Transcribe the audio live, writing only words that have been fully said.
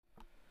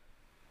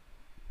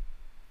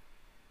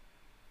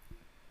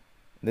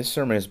This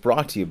sermon is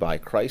brought to you by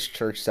Christ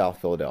Church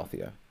South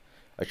Philadelphia,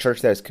 a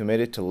church that is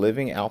committed to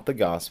living out the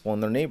gospel in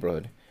their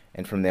neighborhood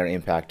and from there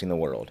impacting the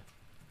world.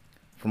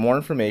 For more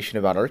information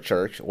about our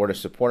church or to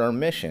support our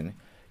mission,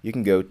 you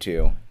can go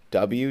to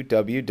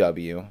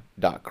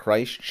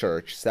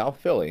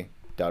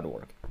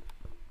www.christchurchsouthphilly.org.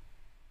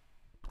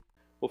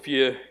 Well, if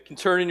you can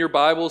turn in your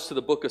Bibles to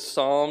the book of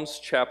Psalms,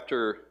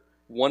 chapter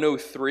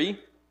 103.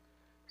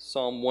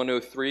 Psalm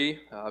 103.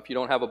 If you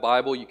don't have a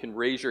Bible, you can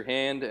raise your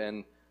hand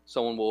and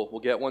someone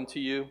will get one to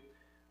you.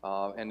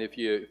 And if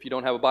you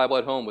don't have a Bible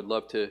at home, we'd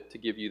love to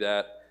give you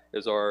that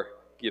as our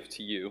gift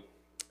to you.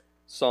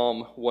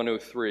 Psalm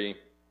 103. And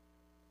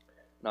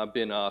I've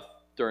been,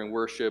 during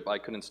worship, I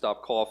couldn't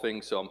stop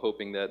coughing, so I'm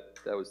hoping that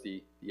was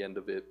the end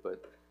of it.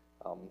 But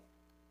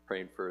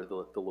praying for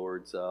the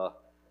Lord's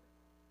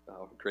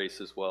grace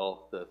as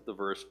well. The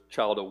verse,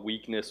 child of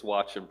weakness,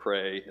 watch and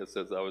pray. It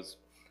says I was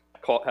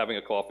having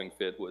a coughing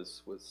fit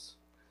was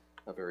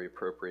very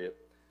appropriate.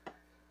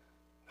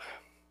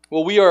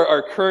 Well, we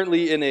are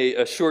currently in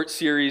a short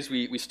series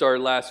we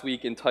started last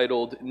week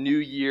entitled New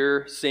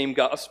Year, Same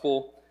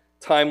Gospel,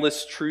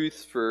 Timeless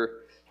Truth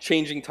for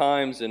Changing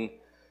Times. And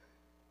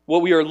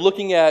what we are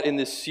looking at in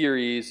this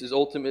series is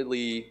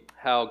ultimately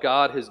how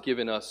God has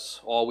given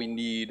us all we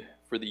need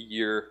for the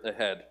year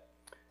ahead.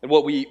 And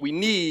what we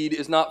need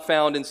is not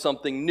found in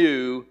something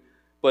new,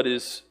 but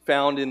is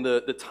found in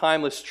the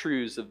timeless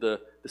truths of the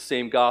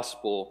same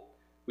gospel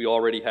we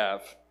already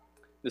have.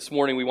 This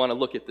morning we want to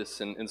look at this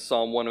in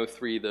Psalm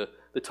 103. The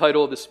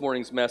title of this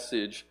morning's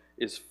message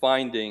is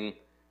Finding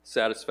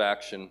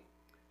Satisfaction.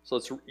 So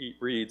let's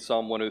read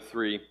Psalm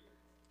 103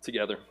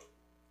 together.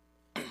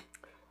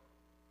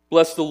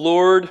 Bless the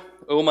Lord,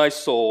 O my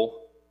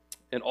soul,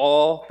 and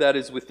all that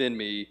is within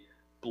me.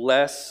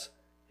 Bless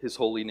his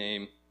holy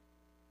name.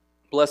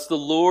 Bless the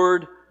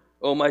Lord,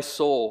 O my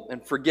soul,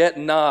 and forget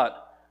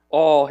not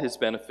all his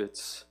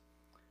benefits,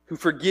 who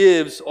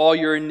forgives all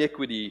your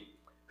iniquity,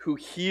 who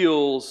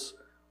heals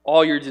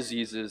all your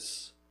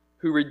diseases,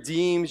 who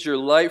redeems your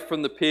life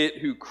from the pit,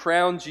 who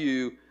crowns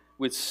you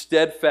with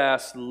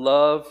steadfast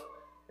love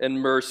and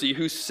mercy,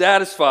 who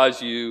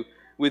satisfies you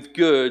with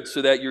good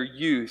so that your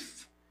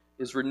youth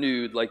is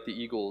renewed like the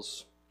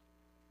eagles.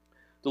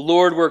 The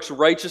Lord works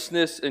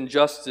righteousness and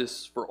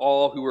justice for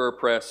all who are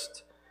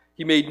oppressed.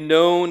 He made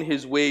known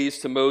his ways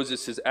to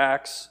Moses, his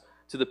acts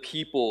to the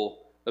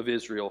people of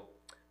Israel.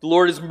 The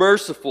Lord is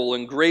merciful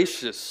and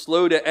gracious,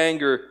 slow to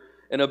anger,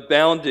 and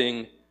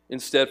abounding in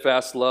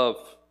steadfast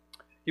love.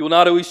 He will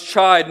not always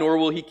chide, nor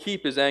will he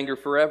keep his anger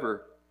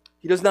forever.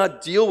 He does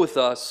not deal with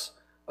us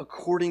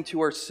according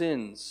to our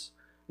sins,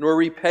 nor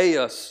repay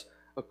us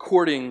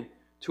according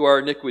to our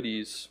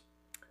iniquities.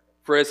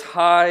 For as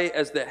high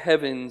as the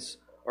heavens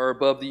are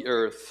above the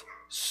earth,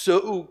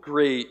 so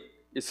great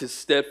is his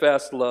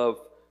steadfast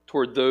love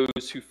toward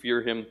those who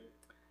fear him.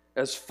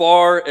 As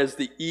far as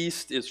the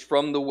east is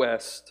from the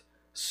west,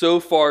 so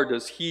far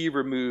does he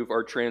remove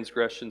our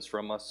transgressions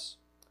from us.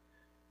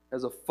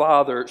 As a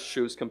father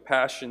shows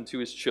compassion to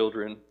his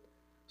children,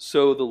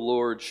 so the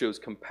Lord shows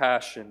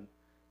compassion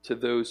to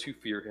those who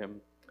fear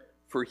him.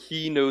 For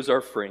he knows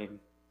our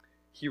frame.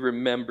 He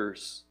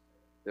remembers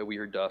that we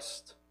are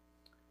dust.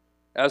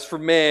 As for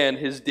man,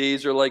 his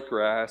days are like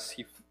grass.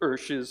 He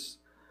flourishes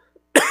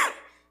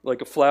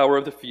like a flower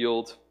of the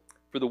field.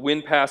 For the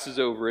wind passes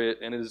over it,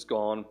 and it is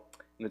gone,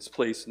 and its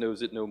place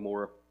knows it no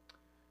more.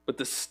 But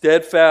the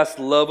steadfast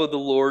love of the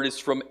Lord is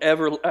from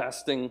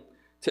everlasting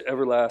to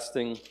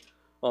everlasting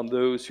on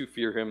those who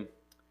fear him,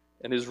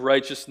 and his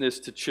righteousness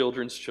to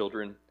children's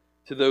children,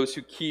 to those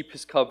who keep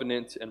his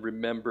covenant and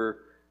remember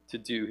to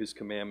do his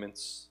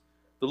commandments.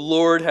 The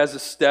Lord has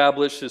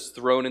established his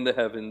throne in the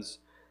heavens,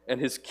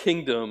 and his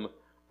kingdom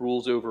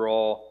rules over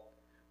all.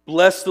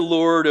 Bless the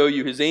Lord, O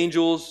you his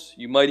angels,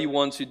 you mighty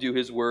ones who do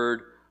his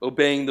word,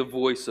 obeying the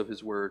voice of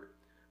his word.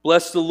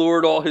 Bless the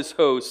Lord, all his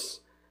hosts,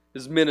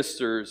 his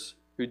ministers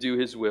who do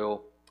his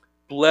will.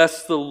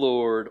 Bless the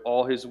Lord,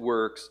 all his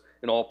works,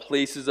 in all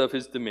places of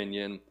his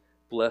dominion.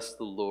 Bless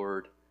the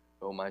Lord,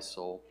 O my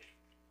soul.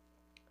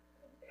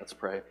 Let's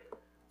pray.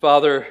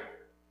 Father,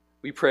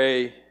 we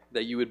pray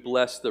that you would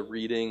bless the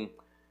reading,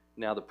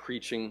 now the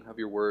preaching of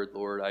your word,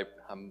 Lord.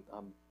 I'm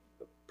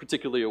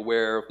particularly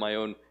aware of my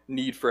own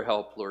need for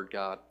help, Lord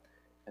God.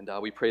 And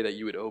we pray that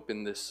you would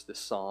open this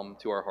psalm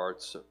to our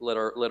hearts. Let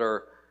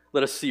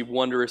us see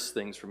wondrous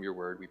things from your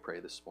word, we pray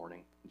this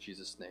morning. In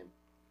Jesus' name,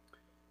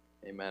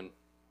 amen.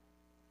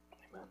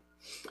 Amen.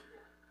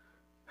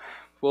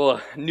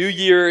 Well, a new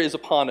year is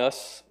upon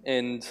us,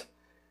 and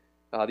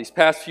these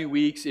past few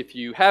weeks, if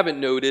you haven't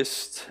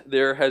noticed,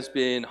 there has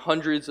been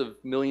hundreds of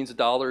millions of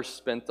dollars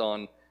spent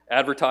on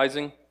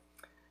advertising.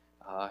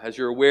 As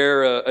you're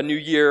aware, a new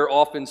year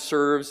often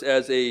serves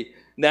as a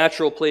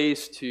natural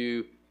place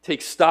to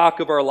take stock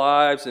of our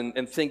lives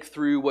and think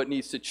through what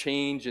needs to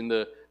change in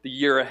the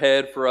year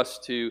ahead for us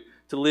to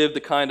live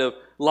the kind of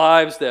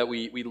lives that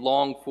we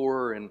long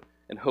for and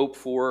hope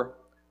for,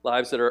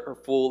 lives that are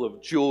full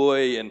of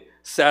joy and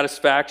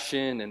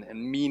satisfaction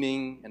and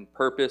meaning and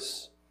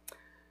purpose.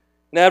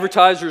 And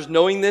advertisers,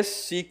 knowing this,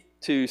 seek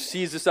to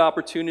seize this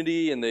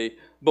opportunity, and they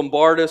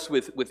bombard us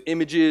with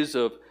images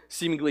of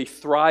seemingly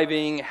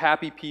thriving,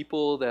 happy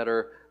people that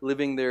are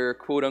living their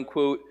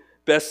quote-unquote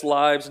best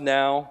lives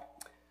now.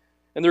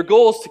 And their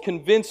goal is to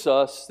convince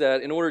us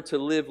that in order to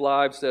live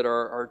lives that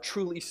are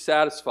truly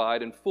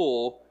satisfied and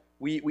full,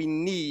 we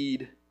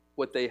need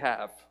what they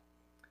have.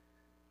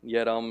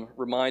 Yet I'm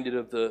reminded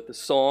of the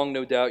song,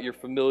 no doubt you're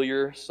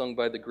familiar, sung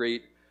by the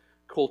great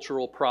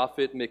cultural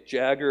prophet Mick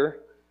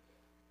Jagger.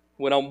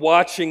 When I'm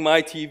watching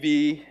my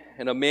TV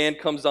and a man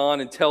comes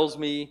on and tells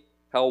me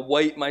how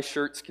white my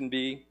shirts can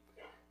be,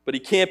 but he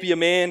can't be a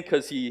man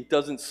because he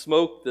doesn't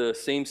smoke the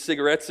same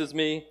cigarettes as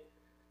me.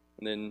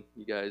 And then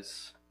you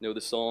guys know the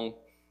song,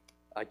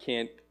 I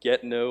can't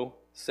get no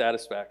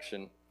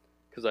satisfaction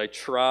because I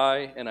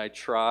try and I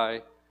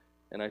try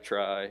and I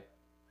try. I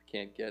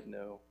can't get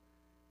no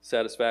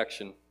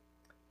satisfaction.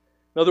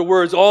 In other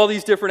words, all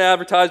these different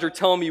advertisers are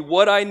telling me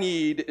what I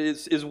need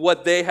is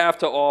what they have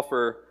to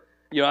offer.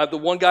 You know, the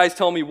one guy's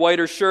telling me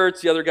whiter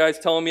shirts, the other guy's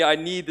telling me I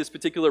need this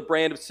particular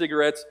brand of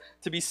cigarettes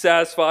to be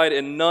satisfied,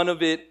 and none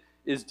of it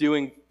is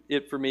doing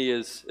it for me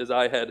as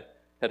I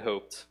had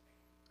hoped.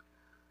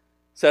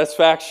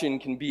 Satisfaction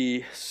can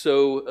be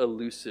so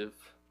elusive.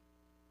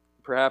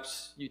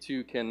 Perhaps you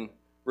too can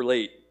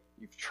relate.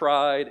 You've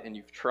tried and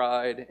you've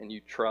tried and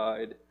you've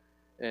tried,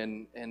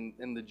 and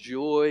the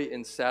joy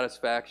and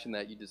satisfaction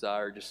that you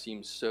desire just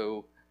seems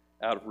so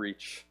out of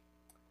reach.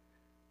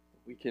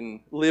 We can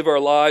live our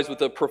lives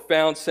with a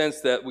profound sense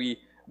that we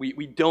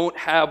don't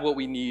have what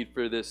we need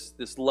for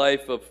this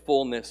life of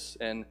fullness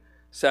and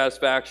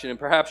satisfaction. And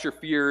perhaps your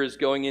fear is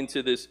going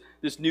into this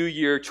new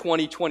year,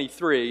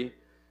 2023,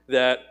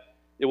 that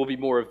it will be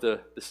more of the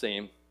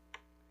same.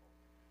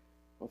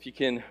 Well, if you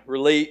can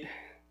relate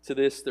to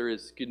this, there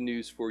is good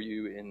news for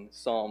you in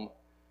Psalm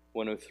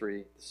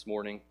 103 this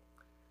morning.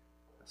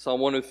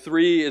 Psalm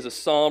 103 is a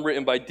psalm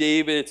written by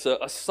David. It's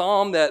a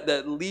psalm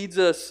that leads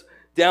us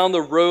down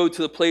the road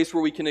to the place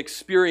where we can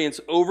experience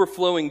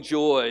overflowing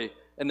joy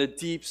and the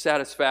deep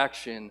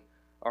satisfaction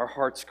our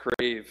hearts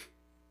crave.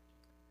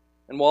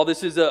 And while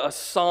this is a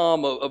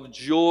psalm of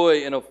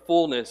joy and of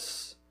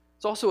fullness,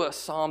 it's also a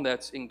psalm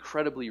that's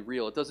incredibly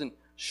real. It doesn't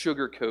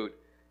sugarcoat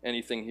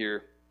anything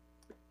here.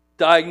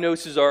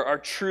 Diagnoses our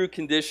true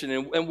condition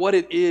and what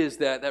it is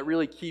that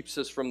really keeps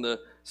us from the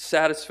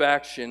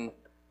satisfaction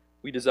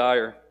we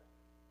desire.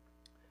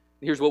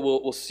 Here's what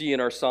we'll see in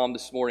our psalm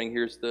this morning.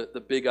 Here's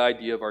the big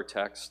idea of our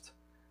text.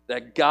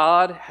 That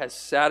God has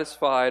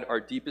satisfied our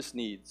deepest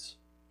needs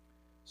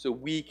so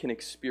we can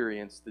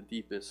experience the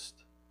deepest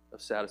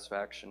of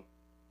satisfaction.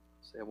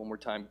 Say it one more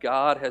time.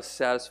 God has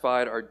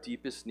satisfied our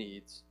deepest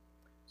needs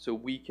so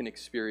we can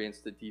experience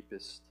the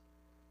deepest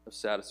of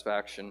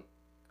satisfaction. And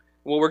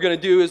what we're going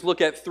to do is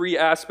look at three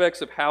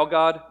aspects of how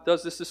God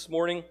does this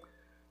morning.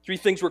 Three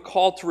things we're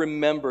called to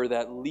remember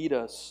that lead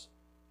us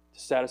to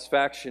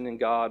satisfaction in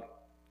God.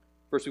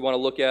 First, we want to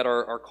look at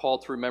our call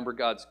to remember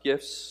God's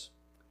gifts,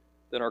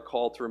 then our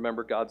call to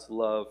remember God's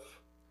love,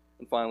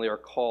 and finally our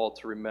call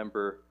to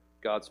remember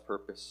God's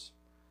purpose.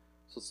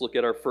 So let's look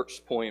at our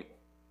first point.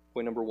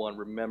 Point number one,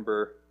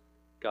 remember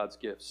God's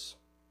gifts.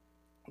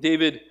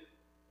 David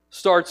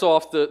starts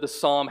off the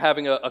psalm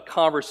having a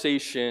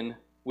conversation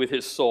with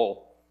his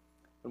soul.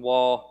 And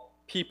while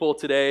people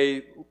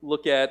today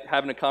look at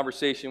having a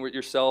conversation with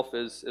yourself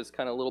as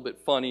kind of a little bit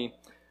funny,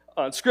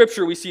 in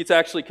Scripture, we see it's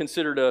actually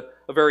considered a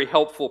very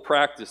helpful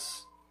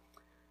practice.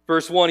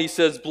 Verse 1, he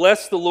says,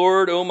 "Bless the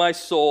Lord, O my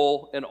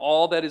soul, and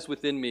all that is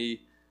within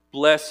me.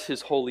 Bless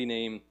his holy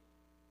name."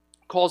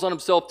 Calls on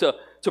himself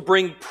to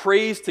bring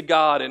praise to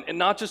God, and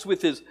not just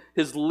with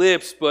his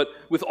lips, but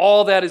with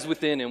all that is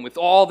within him, with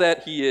all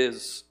that he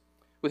is,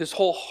 with his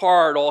whole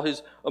heart, all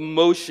his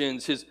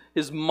emotions,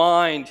 his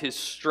mind, his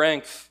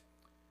strength.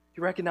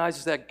 He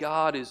recognizes that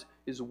God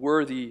is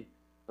worthy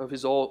of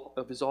his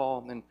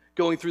all, and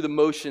going through the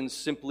motions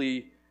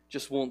simply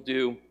just won't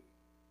do.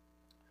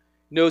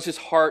 He knows his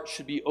heart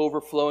should be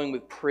overflowing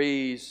with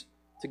praise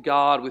to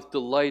God, with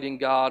delight in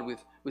God,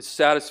 with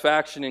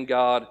satisfaction in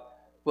God.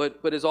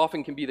 But as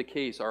often can be the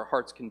case, our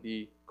hearts can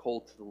be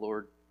cold to the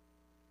Lord.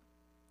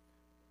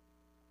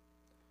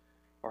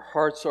 Our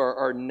hearts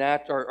are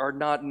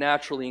not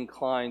naturally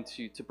inclined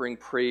to bring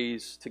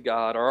praise to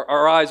God.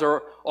 Our eyes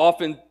are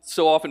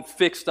so often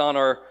fixed on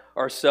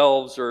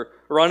ourselves or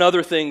on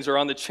other things or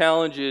on the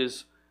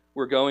challenges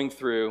we're going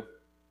through.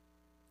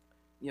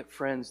 Yet,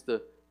 friends,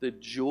 the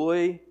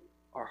joy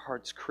our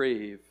hearts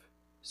crave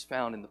is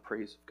found in the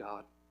praise of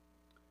God.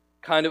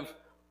 Kind of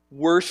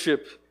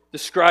worship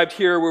described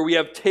here where we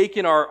have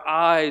taken our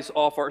eyes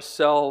off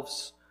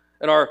ourselves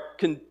and are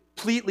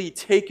completely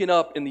taken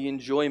up in the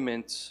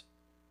enjoyment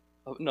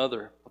of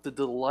another, of the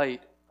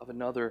delight of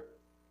another.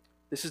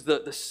 This is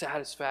the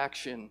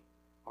satisfaction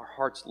our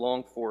hearts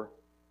long for.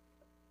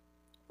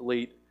 The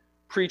late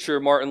preacher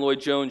Martin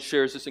Lloyd-Jones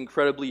shares this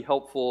incredibly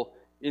helpful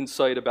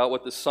insight about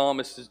what the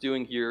psalmist is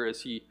doing here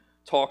as he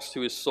talks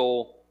to his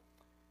soul.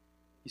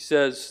 He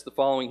says the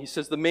following. He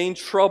says, "The main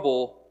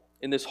trouble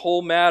in this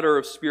whole matter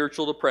of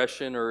spiritual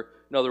depression," or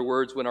in other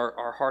words, when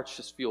our hearts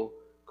just feel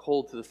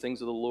cold to the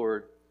things of the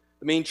Lord,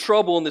 The main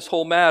trouble in this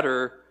whole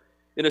matter,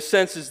 in a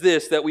sense, is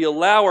this, that we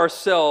allow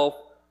ourselves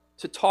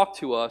to talk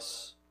to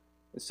us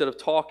instead of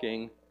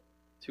talking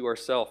to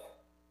ourselves.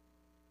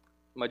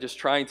 Am I just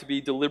trying to be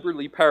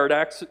deliberately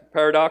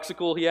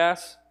paradoxical, he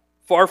asks?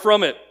 Far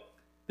from it.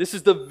 This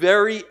is the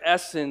very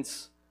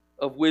essence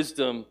of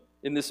wisdom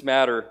in this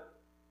matter.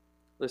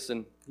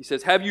 Listen, he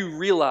says, have you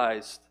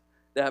realized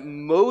that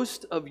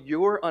most of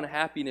your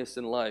unhappiness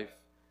in life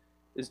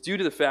is due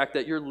to the fact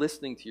that you're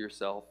listening to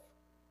yourself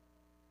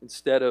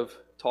instead of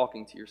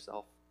talking to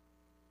yourself?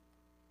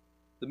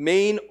 The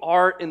main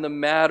art in the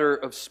matter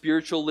of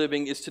spiritual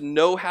living is to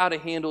know how to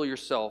handle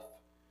yourself.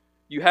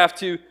 You have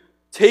to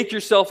take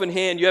yourself in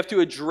hand. You have to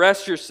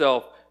address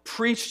yourself,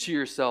 preach to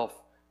yourself,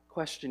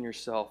 question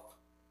yourself.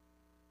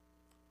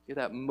 Hear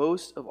that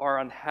most of our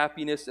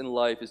unhappiness in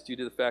life is due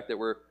to the fact that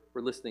we're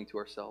listening to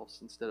ourselves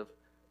instead of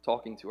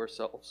talking to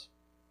ourselves.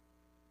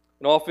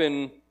 And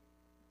often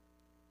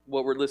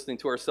what we're listening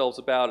to ourselves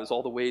about is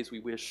all the ways we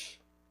wish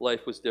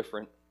life was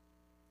different.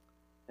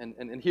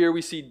 And here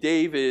we see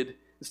David,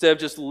 instead of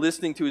just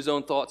listening to his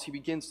own thoughts, he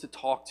begins to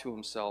talk to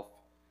himself.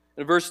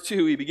 In verse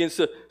 2, he begins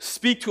to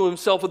speak to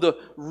himself of the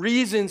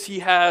reasons he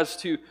has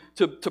to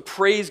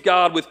praise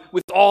God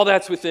with all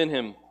that's within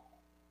him.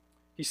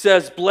 He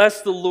says,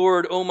 bless the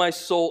Lord, O my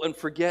soul, and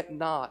forget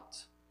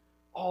not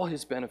all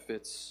his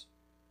benefits.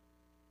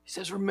 He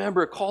says,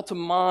 remember, call to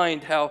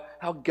mind how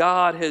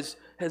God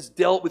has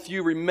dealt with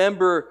you.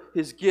 Remember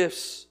his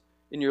gifts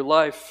in your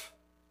life.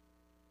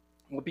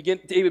 What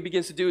David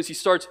begins to do is he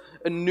starts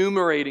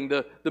enumerating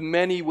the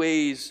many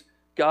ways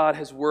God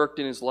has worked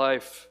in his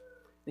life.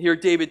 And here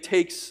David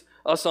takes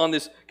us on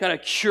this kind of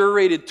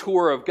curated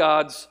tour of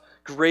God's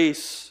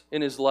grace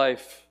in his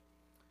life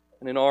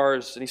and in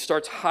ours. And he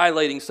starts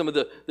highlighting some of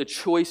the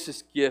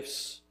choicest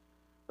gifts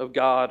of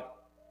God.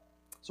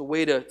 It's a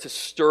way to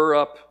stir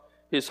up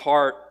his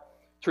heart,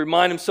 to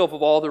remind himself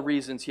of all the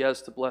reasons he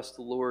has to bless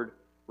the Lord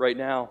right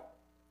now.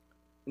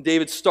 And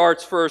David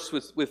starts first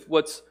with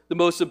what's the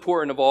most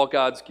important of all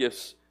God's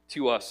gifts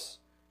to us.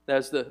 That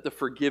is the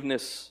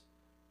forgiveness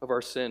of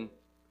our sin.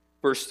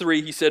 Verse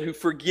 3, he said, who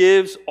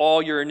forgives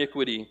all your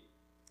iniquity.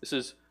 This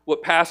is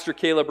what Pastor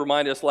Caleb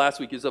reminded us last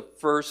week is of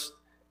first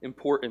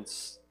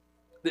importance.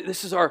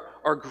 This is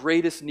our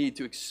greatest need,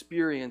 to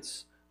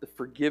experience the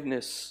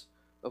forgiveness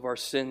of our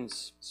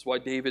sins. That's why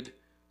David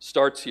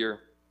starts here.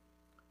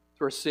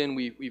 Through our sin,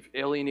 we've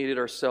alienated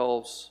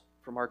ourselves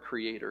from our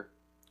Creator,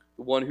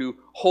 the one who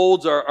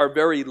holds our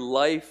very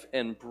life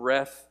and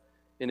breath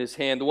in his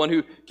hand, the one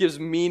who gives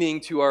meaning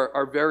to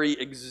our very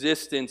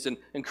existence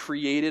and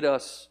created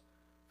us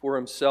for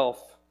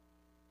himself.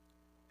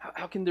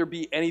 How can there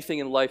be anything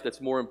in life that's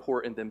more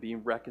important than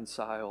being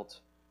reconciled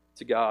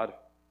to God?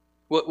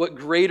 What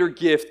greater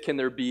gift can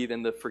there be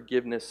than the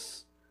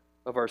forgiveness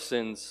of our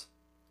sins?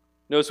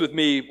 Notice with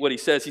me what he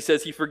says. He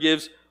says he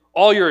forgives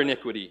all your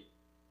iniquity,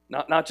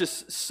 not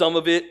just some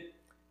of it.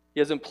 He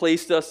hasn't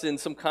placed us in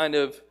some kind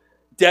of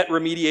debt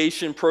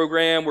remediation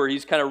program where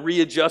he's kind of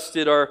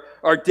readjusted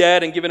our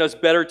debt and given us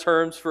better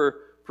terms for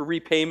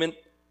repayment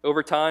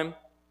over time.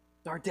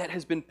 Our debt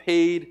has been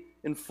paid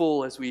in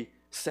full, as we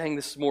sang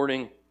this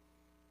morning.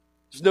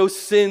 There's no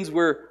sins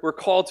we're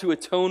called to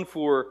atone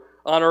for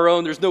on our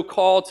own. There's no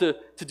call to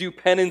do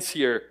penance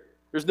here.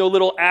 There's no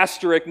little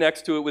asterisk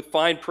next to it with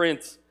fine print.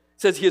 It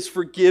says he has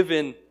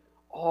forgiven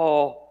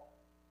all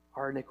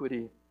our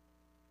iniquity.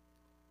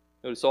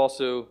 Notice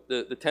also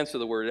the tense of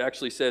the word. It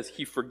actually says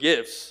he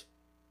forgives.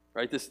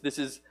 Right? This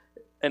is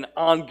an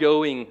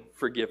ongoing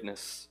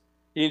forgiveness.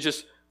 You can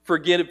just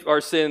forget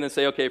our sin and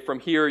say, okay, from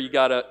here you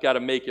gotta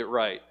make it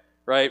right.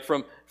 Right?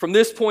 From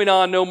this point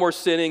on, no more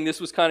sinning. This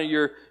was kind of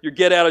your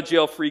get out of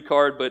jail free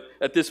card, but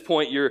at this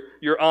point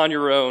you're on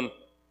your own.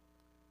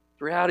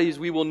 The reality is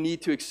we will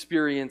need to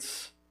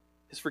experience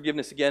his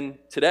forgiveness again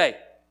today,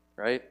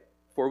 right?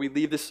 Before we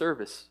leave this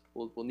service,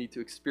 we'll need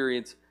to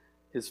experience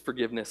his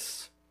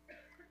forgiveness.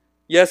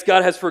 Yes,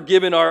 God has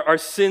forgiven our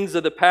sins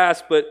of the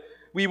past, but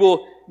we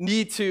will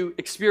need to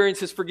experience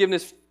his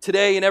forgiveness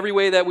today in every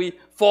way that we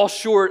fall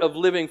short of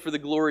living for the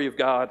glory of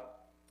God.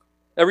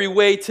 Every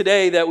way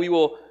today that we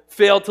will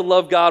fail to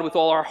love God with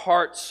all our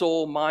heart,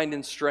 soul, mind,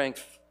 and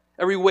strength.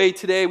 Every way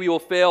today we will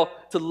fail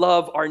to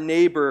love our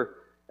neighbor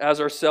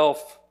as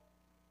ourselves.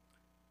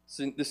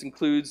 This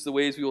includes the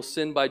ways we will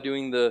sin by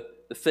doing the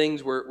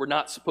things we're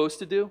not supposed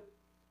to do.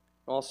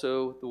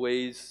 Also the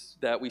ways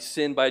that we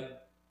sin by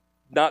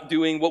not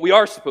doing what we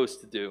are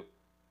supposed to do.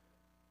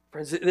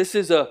 Friends, this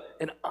is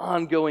an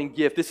ongoing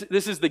gift.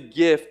 This is the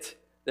gift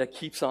that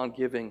keeps on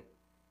giving.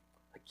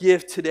 A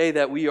gift today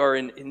that we are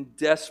in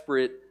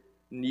desperate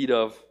need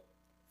of.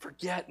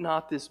 Forget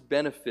not this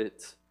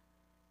benefit,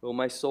 O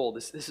my soul.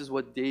 This is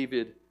what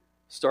David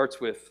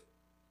starts with.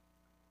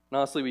 And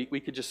honestly, we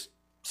could just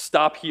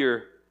stop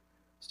here.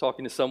 I was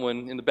talking to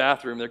someone in the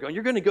bathroom. They're going,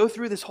 you're going to go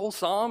through this whole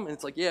psalm? And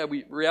it's like, yeah,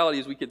 reality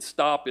is we could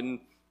stop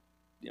in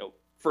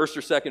first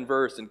or second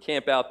verse and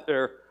camp out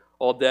there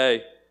all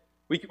day.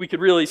 We could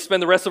really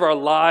spend the rest of our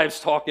lives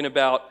talking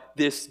about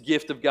this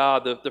gift of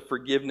God, the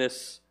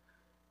forgiveness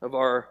of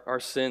our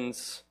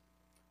sins.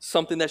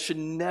 something that should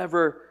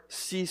never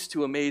cease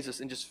to amaze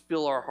us and just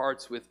fill our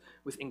hearts with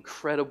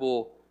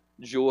incredible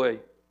joy.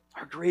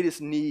 Our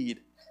greatest need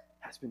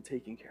has been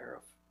taken care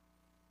of.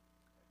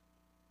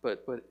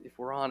 But if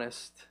we're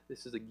honest,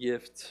 this is a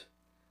gift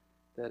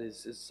that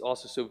is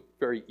also so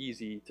very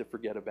easy to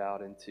forget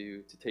about and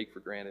to take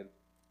for granted.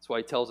 That's why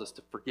he tells us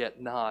to forget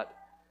not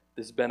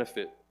this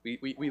benefit.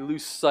 We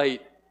lose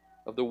sight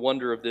of the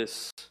wonder of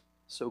this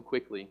so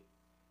quickly.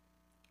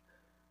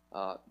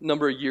 A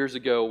number of years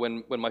ago,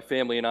 when my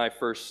family and I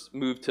first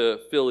moved to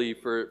Philly,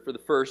 for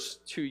the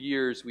first 2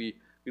 years we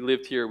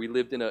lived here. We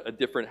lived in a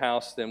different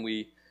house than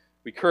we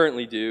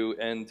currently do,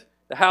 and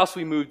the house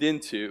we moved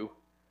into,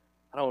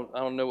 I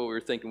don't know what we were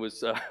thinking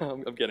was,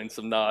 I'm getting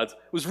some nods,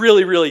 it was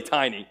really, really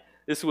tiny.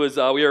 This was,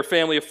 we were a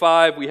family of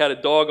 5, we had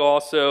a dog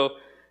also,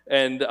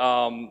 and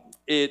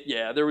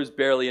there was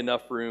barely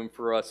enough room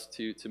for us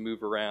to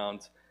move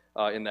around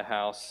in the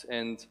house.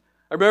 And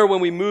I remember when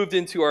we moved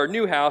into our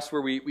new house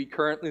where we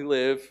currently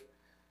live,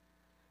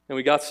 and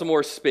we got some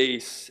more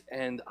space,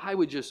 and I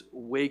would just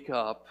wake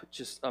up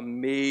just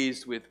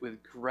amazed with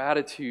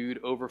gratitude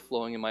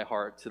overflowing in my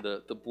heart to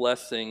the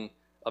blessing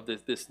of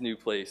this new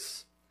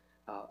place.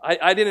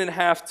 I didn't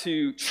have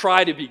to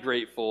try to be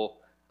grateful.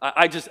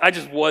 I just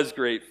was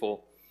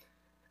grateful.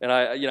 And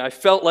I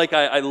felt like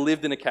I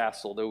lived in a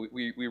castle, though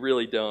we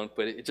really don't,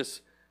 but it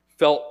just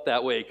felt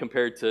that way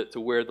compared to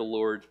where the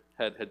Lord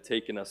had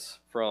taken us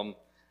from.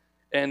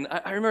 And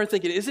I remember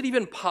thinking, is it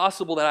even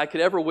possible that I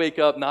could ever wake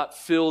up not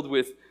filled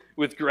with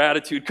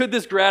gratitude? Could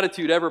this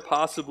gratitude ever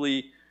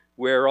possibly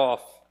wear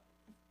off?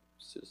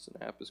 Citizen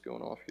app is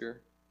going off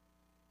here.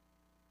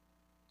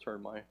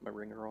 Turn my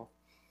ringer off.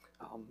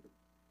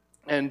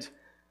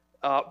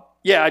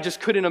 I just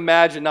couldn't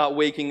imagine not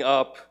waking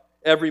up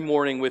every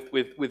morning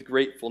with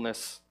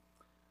gratefulness.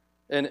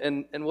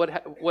 And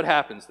what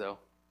happens, though?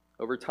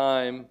 Over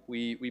time,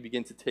 we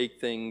begin to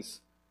take things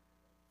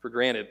for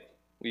granted.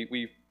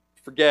 We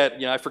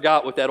forget, I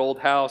forgot what that old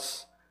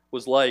house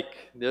was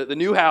like. The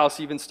new house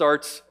even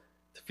starts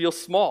to feel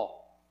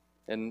small.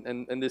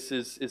 And this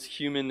is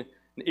human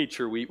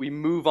nature. We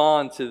move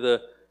on to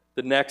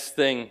the next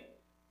thing.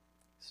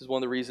 This is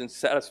one of the reasons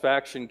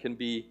satisfaction can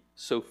be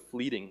so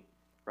fleeting,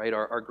 right?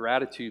 Our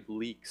gratitude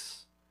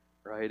leaks,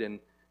 right?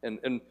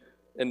 And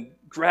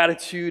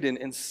gratitude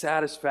and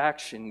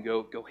satisfaction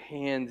go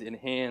hand in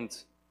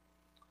hand.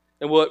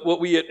 And what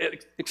we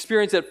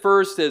experience at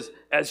first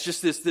as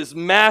just this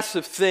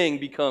massive thing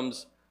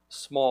becomes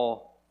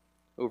small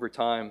over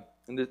time.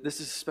 And this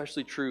is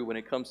especially true when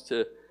it comes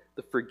to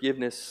the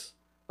forgiveness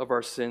of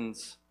our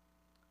sins.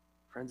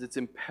 Friends, it's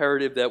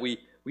imperative that we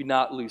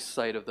not lose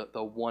sight of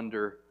the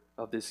wonder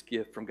of this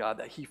gift from God,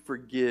 that He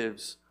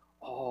forgives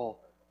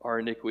all our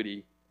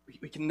iniquity.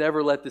 We can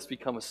never let this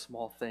become a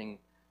small thing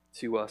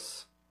to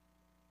us.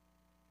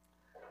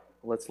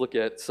 Let's look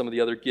at some of the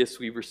other gifts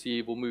we've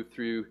received. We'll move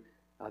through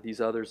these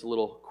others a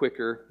little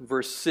quicker.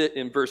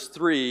 In verse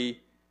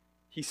 3,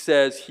 he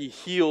says He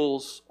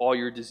heals all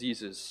your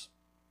diseases.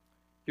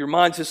 He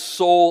reminds his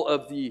soul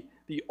of the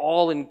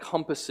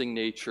all-encompassing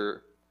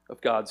nature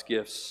of God's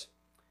gifts.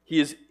 He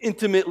is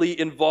intimately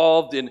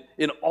involved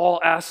in all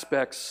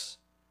aspects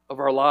of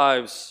our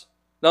lives.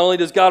 Not only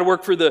does God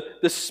work for the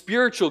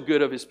spiritual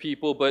good of His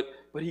people, but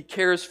He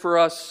cares for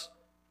us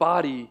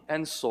body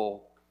and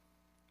soul.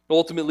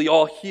 Ultimately,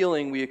 all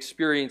healing we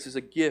experience is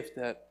a gift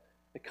that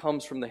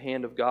comes from the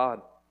hand of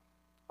God.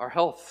 Our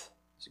health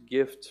is a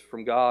gift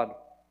from God.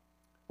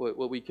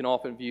 What we can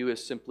often view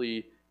as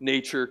simply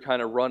nature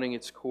kind of running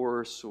its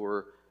course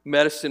or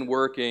medicine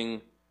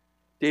working,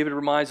 David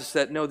reminds us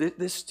that no,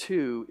 this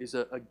too is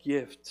a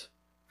gift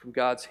from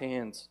God's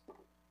hands.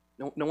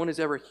 No one is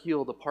ever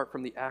healed apart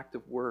from the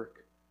active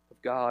work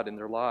of God in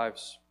their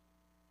lives.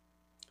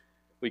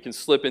 We can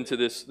slip into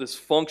this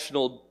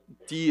functional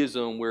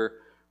deism where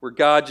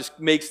God just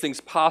makes things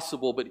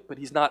possible, but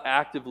He's not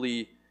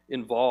actively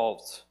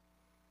involved.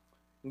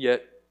 And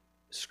yet,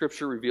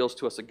 Scripture reveals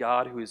to us a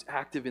God who is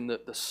active in the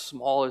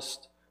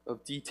smallest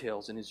of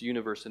details in His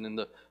universe and in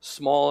the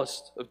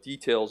smallest of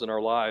details in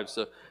our lives.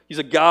 He's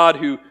a God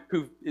who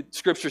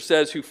Scripture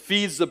says, who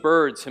feeds the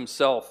birds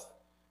Himself,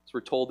 as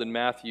we're told in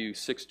Matthew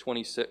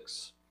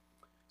 6:26.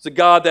 He's a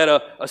God that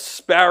a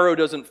sparrow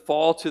doesn't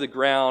fall to the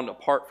ground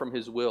apart from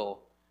His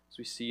will, as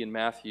we see in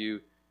Matthew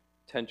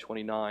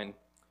 10:29.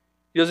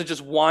 He doesn't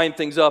just wind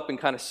things up and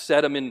kind of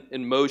set them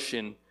in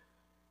motion.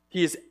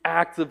 He is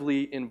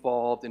actively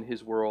involved in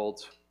His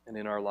world and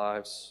in our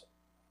lives.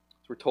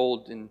 As we're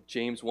told in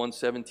James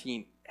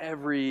 1:17,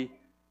 every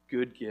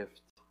good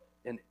gift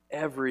and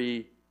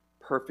every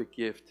perfect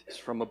gift is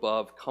from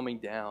above, coming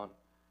down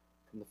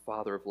from the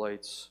Father of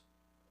lights.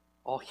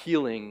 All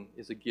healing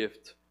is a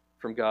gift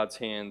from God's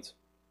hand.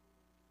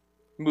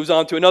 He moves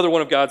on to another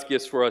one of God's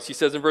gifts for us. He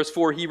says in verse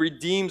 4, He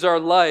redeems our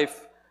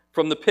life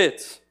from the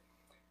pit.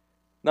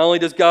 Not only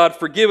does God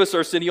forgive us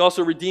our sin, He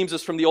also redeems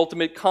us from the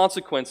ultimate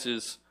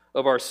consequences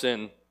of our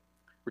sin.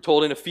 We're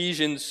told in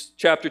Ephesians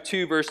chapter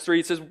 2, verse 3,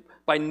 it says,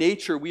 by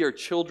nature we are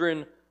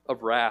children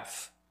of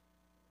wrath,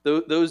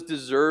 those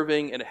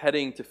deserving and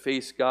heading to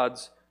face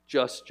God's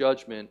just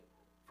judgment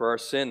for our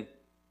sin.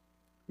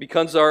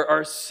 Because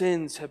our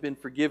sins have been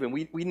forgiven,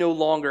 we no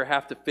longer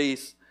have to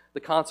face the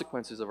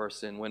consequences of our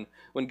sin.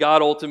 When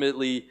God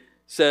ultimately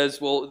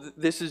says, well,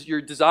 this is your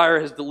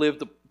desire has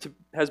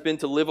been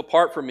to live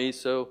apart from me,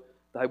 so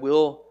thy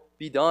will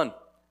be done.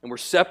 And we're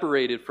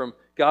separated from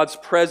God's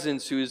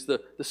presence, who is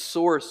the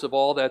source of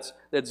all that's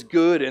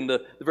good and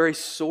the very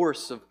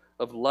source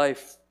of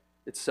life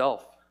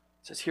itself.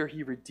 It says here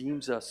he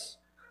redeems us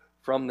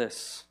from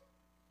this.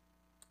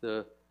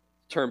 The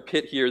term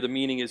pit here, the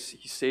meaning is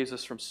he saves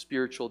us from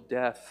spiritual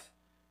death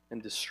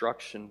and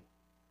destruction.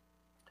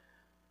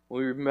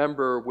 When we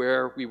remember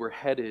where we were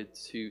headed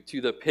to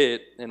the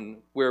pit and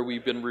where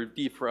we've been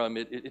redeemed from,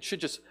 it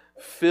should just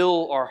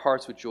fill our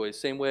hearts with joy.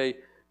 Same way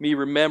me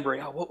remembering,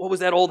 what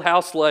was that old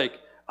house like?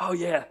 Oh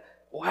yeah,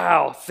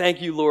 wow,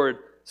 thank you, Lord.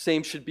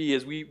 Same should be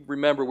as we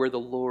remember where the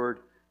Lord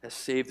has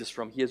saved us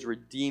from. He has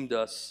redeemed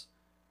us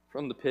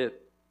from the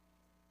pit.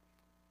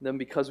 And then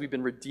because we've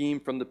been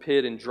redeemed from the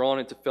pit and drawn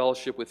into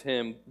fellowship with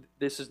Him,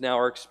 this is now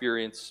our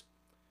experience.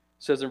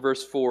 It says in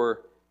verse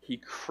 4, He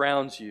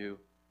crowns you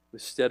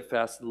with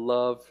steadfast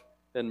love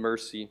and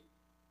mercy.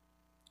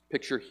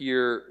 Picture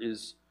here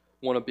is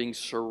one of being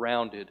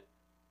surrounded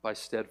by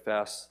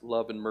steadfast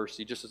love and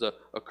mercy. Just as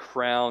a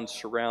crown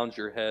surrounds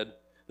your head,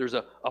 there's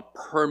a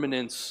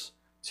permanence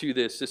to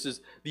this. This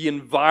is the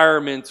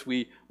environment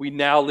we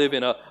now live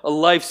in, a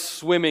life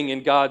swimming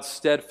in God's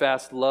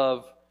steadfast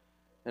love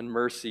and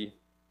mercy.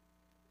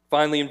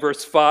 Finally, in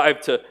verse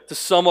 5, to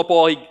sum up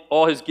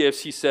all His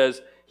gifts, He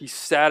says, He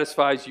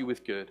satisfies you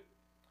with good,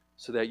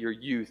 so that your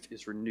youth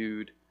is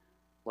renewed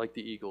like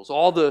the eagles.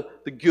 All the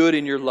good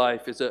in your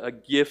life is a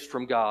gift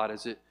from God.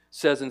 As it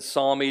says in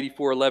Psalm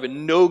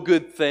 84:11, no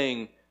good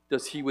thing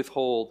does He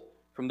withhold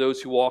from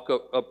those who walk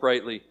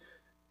uprightly.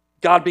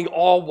 God, being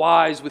all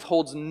wise,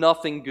 withholds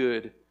nothing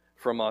good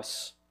from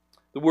us.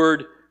 The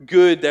word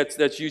good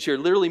that's used here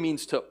literally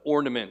means to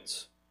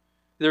ornament.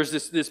 There's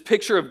this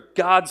picture of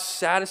God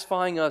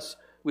satisfying us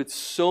with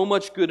so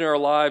much good in our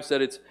lives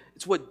that it's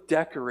what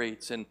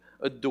decorates and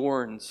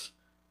adorns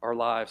our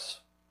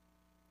lives.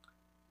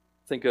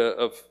 Think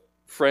of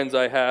friends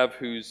I have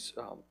whose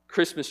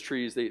Christmas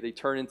trees, they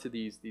turn into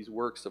these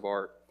works of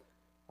art.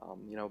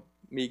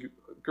 Me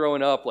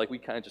growing up, we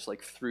kind of just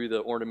threw the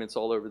ornaments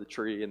all over the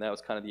tree, and that was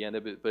kind of the end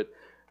of it. But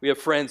we have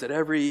friends that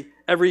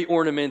every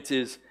ornament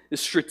is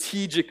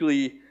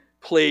strategically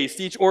placed.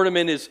 Each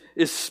ornament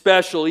is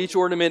special. Each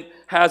ornament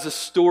has a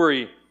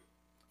story.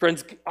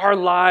 Friends, our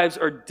lives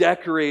are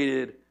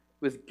decorated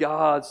with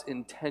God's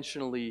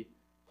intentionally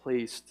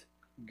placed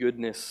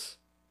goodness.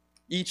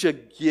 Each a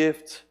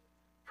gift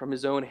from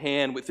His own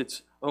hand with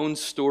its own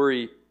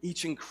story,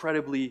 each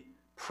incredibly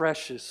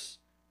precious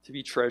to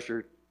be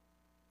treasured.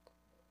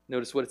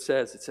 Notice what it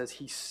says. It says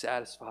He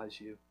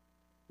satisfies you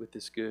with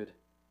this good.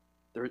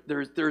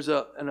 There's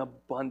an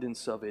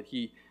abundance of it.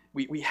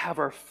 We have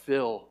our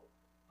fill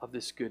of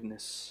this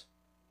goodness.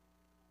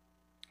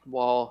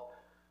 While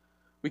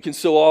we can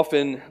so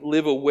often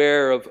live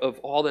aware of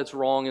all that's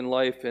wrong in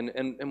life, and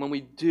when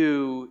we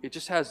do, it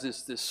just has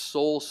this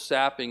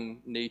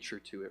soul-sapping nature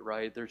to it,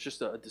 right? There's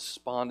just a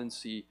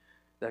despondency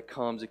that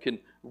comes. It can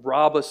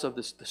rob us of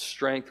the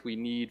strength we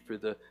need for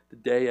the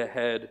day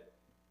ahead.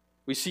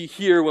 We see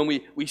here when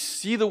we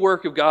see the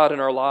work of God in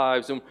our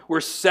lives and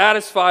we're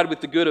satisfied with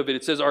the good of it,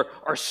 it says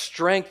our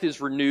strength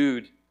is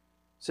renewed. It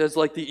says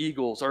like the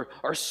eagles,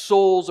 our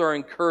souls are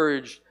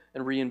encouraged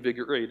and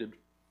reinvigorated.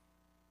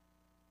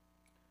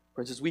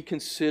 Friends, as we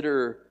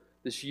consider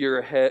this year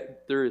ahead,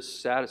 there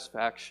is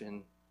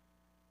satisfaction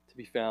to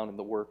be found in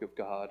the work of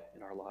God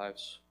in our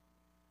lives.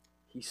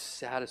 He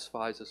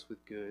satisfies us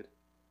with good.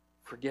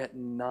 Forget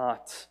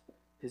not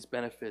His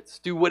benefits.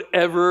 Do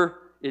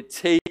whatever it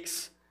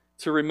takes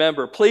to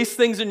remember. Place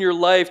things in your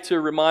life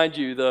to remind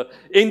you. The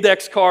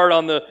index card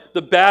on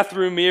the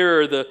bathroom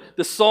mirror,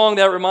 the song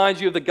that reminds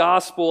you of the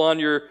gospel on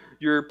your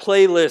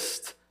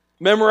playlist.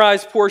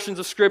 Memorize portions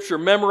of Scripture.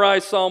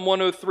 Memorize Psalm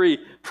 103.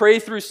 Pray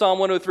through Psalm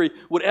 103.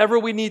 Whatever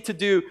we need to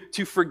do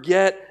to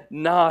forget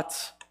not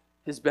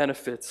His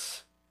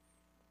benefits.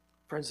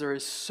 Friends, there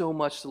is so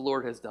much the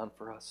Lord has done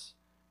for us.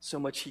 So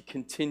much He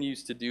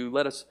continues to do.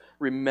 Let us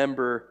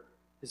remember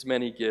His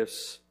many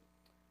gifts.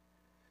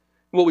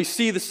 What we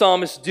see the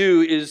psalmist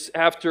do is,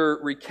 after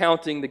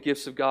recounting the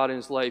gifts of God in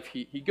his life,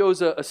 he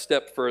goes a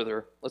step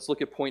further. Let's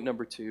look at point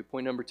number 2.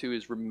 Point number 2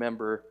 is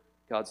remember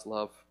God's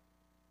love.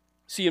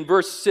 See, in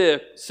verse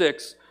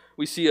 6,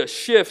 we see a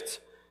shift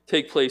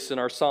take place in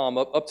our psalm.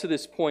 Up to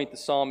this point, the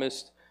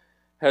psalmist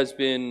has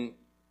been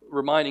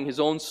reminding his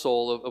own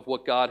soul of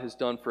what God has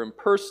done for him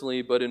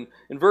personally, but in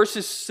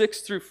verses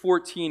 6 through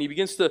 14, he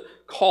begins to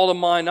call to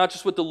mind not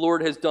just what the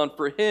Lord has done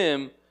for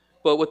him,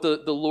 but what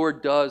the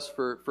Lord does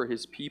for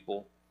His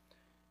people.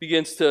 He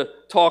begins to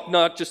talk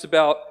not just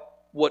about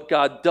what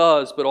God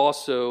does, but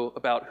also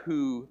about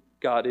who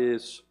God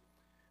is.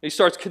 And he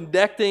starts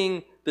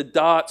connecting the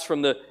dots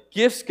from the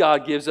gifts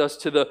God gives us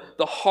to the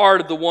heart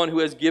of the one who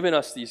has given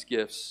us these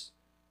gifts,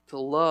 to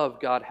the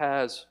love God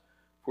has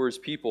for His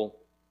people.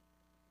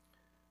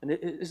 And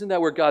isn't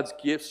that where God's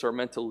gifts are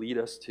meant to lead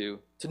us to?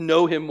 To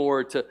know Him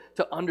more, to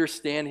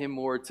understand Him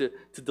more, to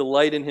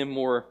delight in Him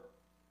more.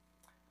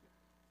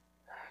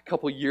 A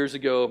couple years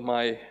ago,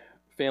 my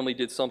family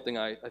did something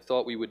I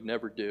thought we would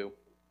never do.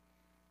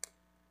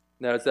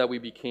 And that is that we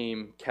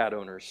became cat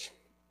owners.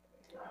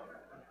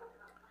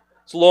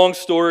 It's a long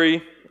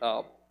story,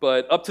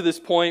 but up to this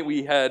point,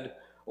 we had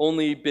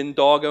only been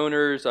dog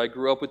owners. I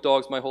grew up with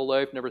dogs my whole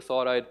life, never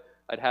thought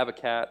I'd have a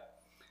cat.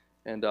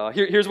 And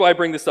here's why I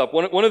bring this up.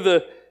 One of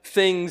the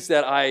things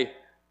that I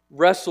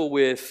wrestle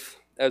with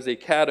as a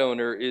cat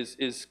owner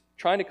is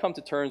trying to come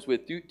to terms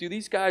with, do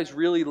these guys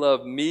really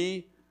love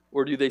me,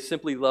 or do they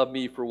simply love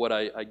me for what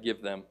I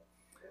give them?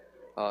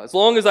 As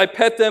long as I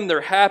pet them,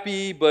 they're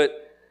happy, but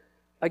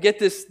I get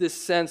this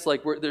sense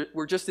like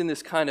we're just in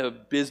this kind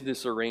of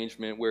business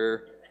arrangement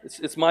where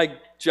it's my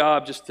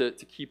job just to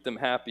keep them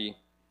happy.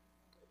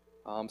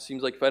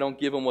 Seems like if I don't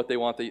give them what they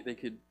want, they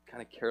could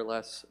kind of care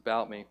less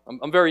about me.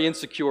 I'm very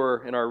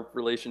insecure in our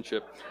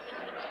relationship.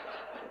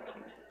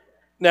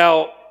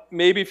 Now,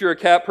 maybe if you're a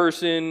cat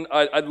person,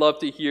 I'd love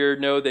to hear,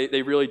 no,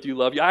 they really do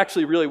love you. I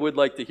actually really would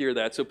like to hear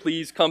that. So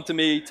please come to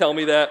me, tell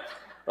me that.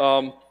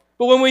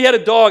 But when we had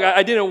a dog,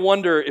 I didn't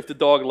wonder if the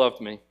dog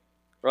loved me,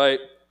 right?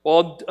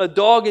 While a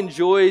dog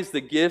enjoys the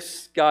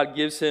gifts God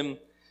gives him,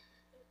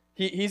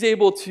 he's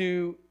able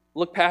to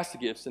look past the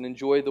gifts and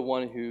enjoy the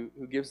one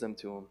who gives them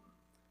to him.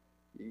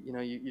 You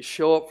know, you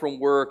show up from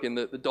work and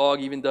the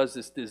dog even does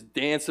this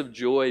dance of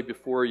joy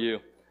before you.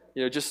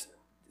 You know, just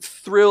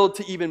thrilled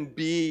to even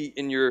be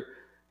in your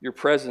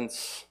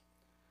presence.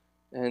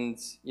 And,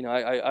 you know,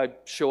 I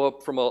show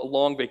up from a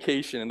long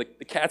vacation and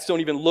the cats don't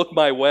even look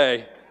my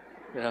way.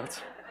 You know,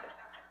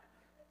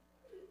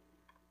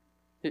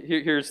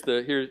 here's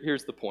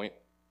the point.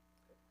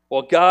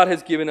 While God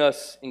has given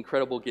us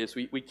incredible gifts,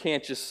 we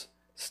can't just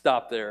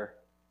stop there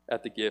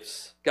at the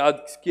gifts.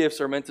 God's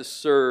gifts are meant to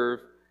serve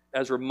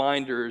as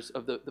reminders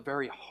of the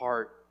very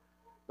heart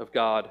of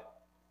God,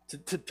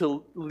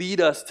 to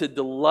lead us to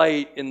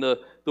delight in the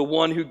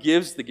one who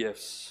gives the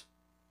gifts.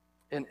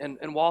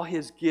 And while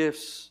His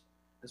gifts,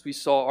 as we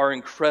saw, are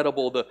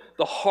incredible,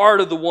 the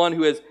heart of the one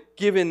who has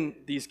given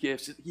these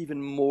gifts is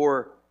even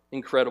more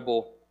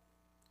incredible.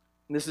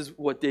 And this is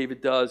what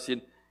David does.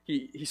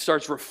 He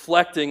starts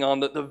reflecting on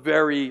the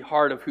very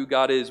heart of who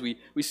God is.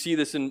 We see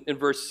this in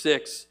verse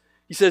 6.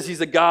 He says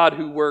He's a God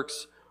who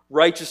works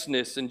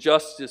righteousness and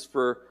justice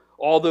for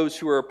all those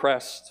who are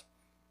oppressed.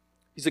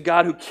 He's a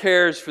God who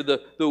cares for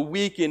the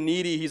weak and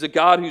needy. He's a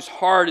God whose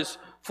heart is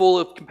full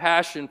of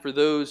compassion for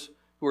those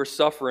who are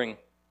suffering. It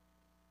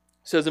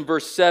says in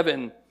verse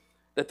 7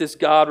 that this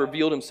God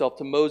revealed Himself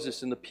to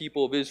Moses and the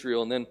people of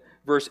Israel. And then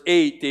verse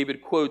 8,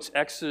 David quotes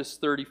Exodus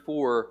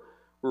 34,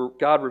 where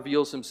God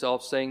reveals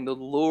Himself saying, "The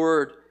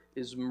Lord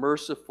is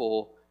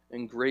merciful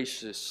and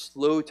gracious,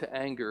 slow to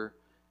anger,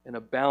 and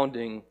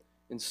abounding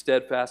in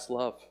steadfast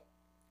love."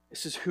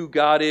 This is who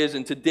God is.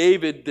 And to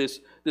David, this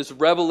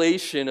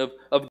revelation of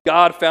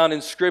God found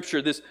in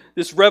Scripture,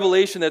 this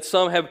revelation that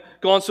some have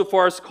gone so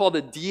far as to call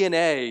the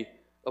DNA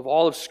of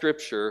all of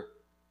Scripture,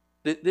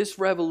 that this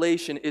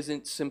revelation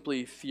isn't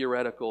simply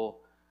theoretical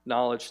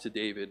knowledge to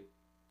David.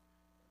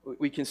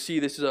 We can see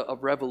this is a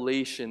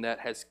revelation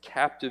that has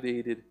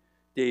captivated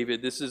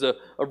David. This is a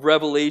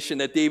revelation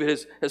that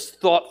David has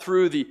thought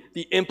through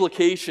the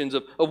implications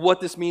of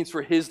what this means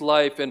for his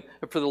life and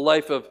for the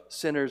life of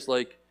sinners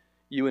like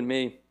you and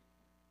me.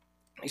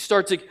 He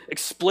starts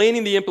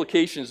explaining the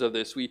implications of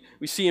this.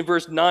 We see in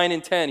verse 9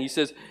 and 10, he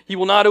says, "He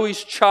will not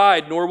always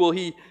chide, nor will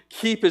He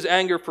keep His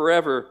anger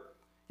forever.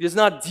 He does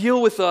not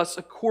deal with us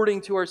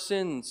according to our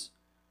sins,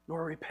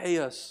 nor repay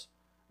us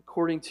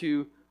according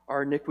to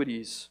our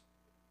iniquities."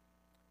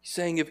 He's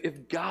saying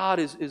if God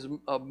is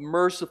a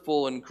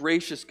merciful and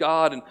gracious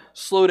God and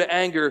slow to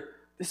anger,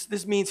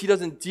 this means He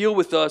doesn't deal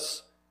with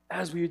us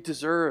as we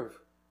deserve,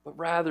 but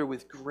rather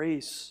with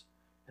grace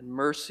and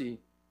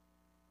mercy.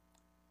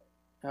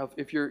 Now,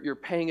 if you're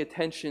paying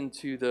attention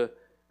to the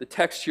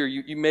text here,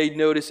 you may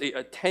notice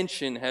a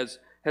tension has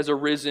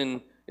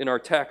arisen in our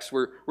text.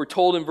 We're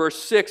told in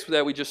verse 6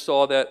 that we just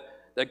saw that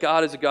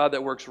God is a God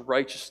that works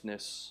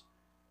righteousness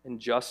and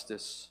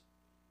justice.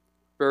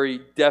 Very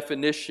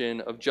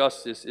definition of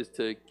justice is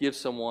to give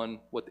someone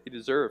what they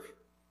deserve.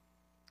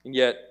 And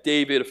yet,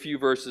 David, a few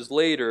verses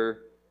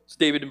later,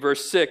 David in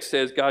verse 6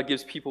 says God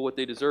gives people what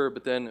they deserve,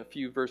 but then a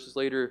few verses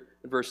later,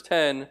 in verse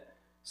 10,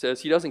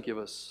 says He doesn't give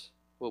us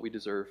what we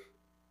deserve.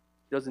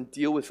 He doesn't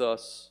deal with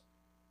us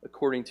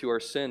according to our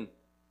sin.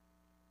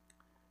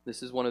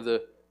 This is one of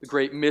the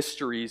great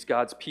mysteries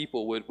God's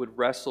people would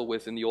wrestle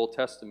with in the Old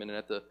Testament and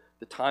at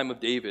the time of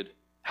David.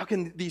 How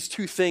can these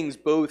two things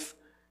both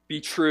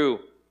be true?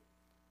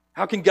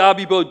 How can God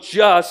be both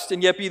just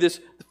and yet be this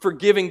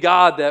forgiving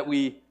God that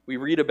we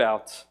read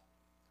about?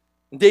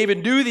 And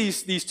David knew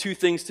these two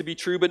things to be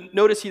true, but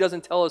notice he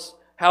doesn't tell us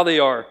how they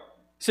are.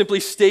 He simply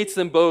states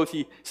them both.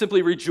 He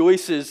simply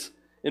rejoices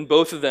in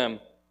both of them.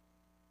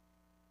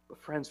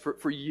 But friends,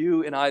 for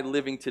you and I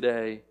living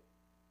today,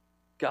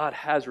 God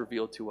has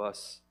revealed to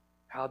us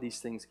how these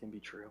things can be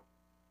true.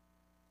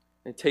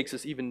 And it takes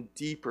us even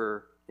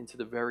deeper into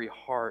the very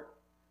heart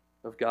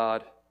of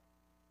God.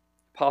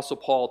 Apostle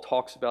Paul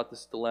talks about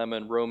this dilemma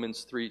in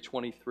Romans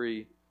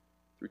 3:23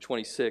 through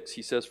 26.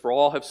 He says, "For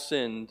all have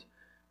sinned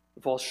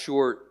and fall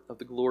short of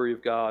the glory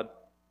of God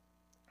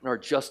and are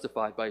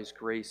justified by his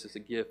grace as a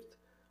gift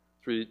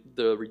through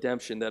the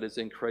redemption that is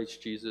in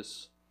Christ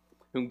Jesus,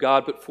 whom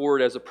God put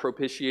forward as a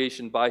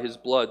propitiation by his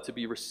blood to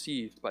be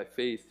received by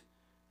faith."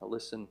 Now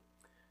listen.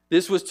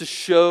 "This was to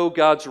show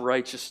God's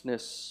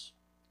righteousness,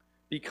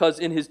 because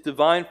in his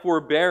divine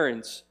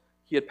forbearance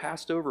he had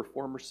passed over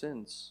former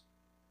sins.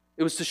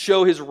 It was to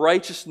show his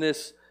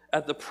righteousness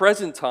at the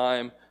present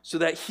time, so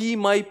that he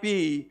might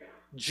be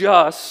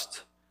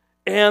just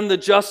and the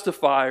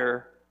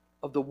justifier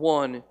of the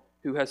one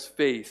who has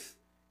faith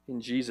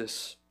in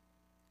Jesus."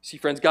 See,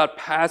 friends, God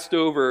passed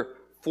over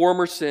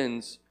former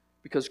sins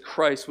because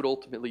Christ would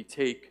ultimately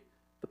take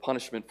the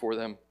punishment for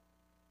them.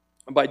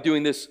 And by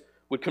doing this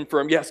would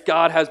confirm, yes,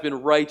 God has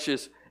been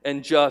righteous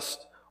and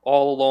just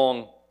all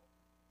along.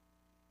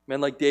 Men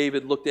like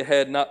David looked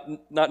ahead,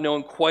 not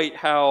knowing quite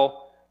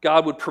how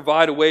God would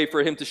provide a way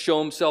for him to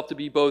show himself to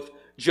be both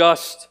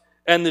just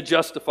and the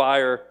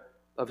justifier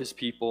of his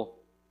people.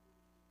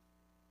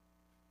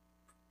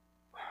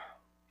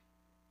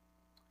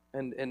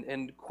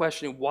 And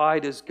questioning,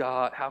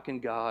 how can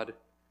God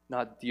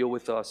not deal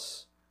with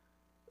us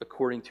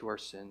according to our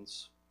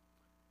sins?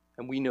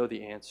 And we know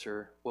the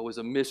answer. What was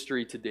a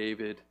mystery to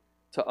David,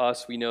 to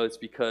us, we know it's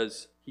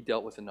because he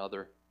dealt with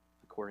another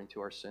according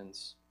to our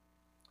sins.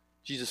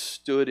 Jesus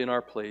stood in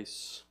our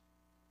place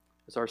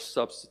as our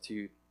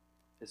substitute,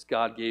 as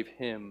God gave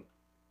him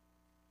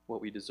what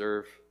we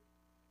deserve.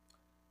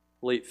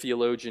 Late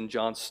theologian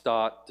John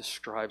Stott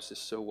describes this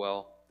so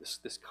well,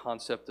 this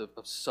concept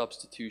of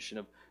substitution,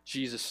 of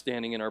Jesus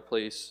standing in our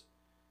place.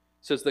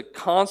 He says, "The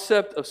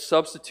concept of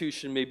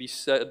substitution may be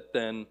said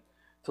then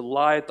to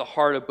lie at the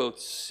heart of both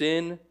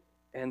sin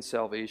and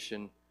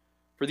salvation.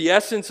 For the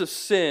essence of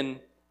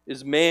sin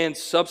is man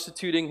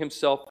substituting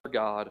himself for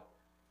God,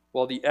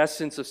 while the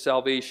essence of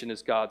salvation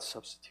is God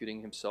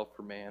substituting himself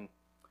for man.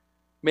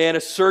 Man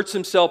asserts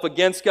himself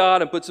against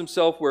God and puts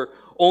himself where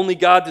only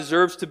God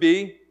deserves to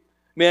be.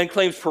 Man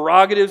claims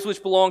prerogatives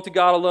which belong to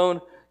God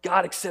alone.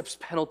 God accepts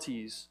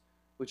penalties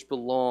which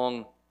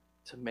belong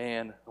to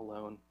man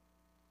alone."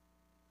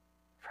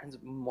 Friends,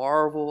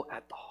 marvel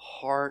at the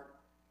heart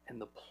and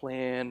the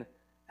plan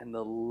and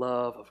the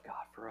love of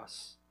God for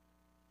us.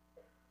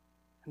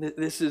 And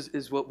this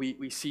is what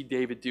we see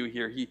David do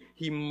here.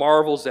 He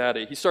marvels at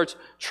it. He starts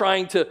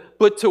trying to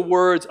put to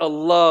words a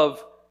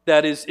love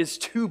that is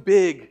too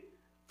big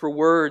for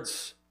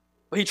words.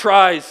 But he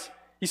tries.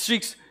 He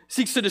seeks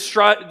to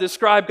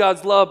describe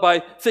God's love by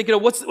thinking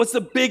of what's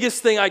the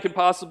biggest thing I can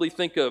possibly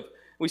think of.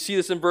 We see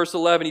this in verse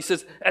 11. He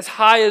says, "As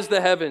high as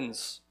the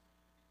heavens."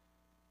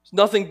 There's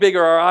nothing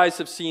bigger our eyes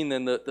have seen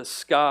than the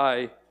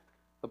sky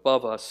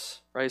above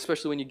us, right?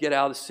 Especially when you get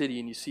out of the city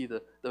and you see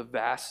the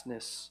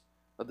vastness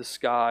of the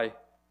sky.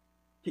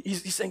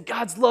 He's saying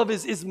God's love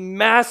is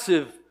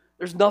massive.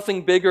 There's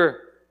nothing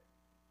bigger.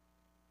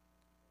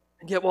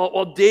 And yet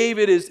while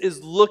David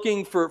is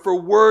looking for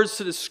words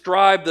to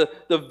describe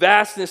the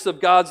vastness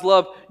of God's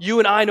love, you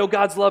and I know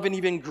God's love in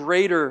even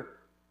greater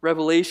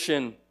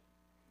revelation.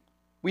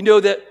 We know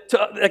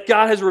that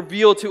God has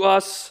revealed to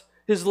us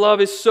his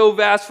love is so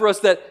vast for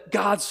us that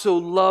God so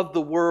loved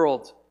the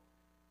world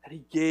that he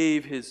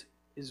gave his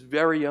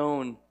very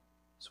own,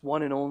 his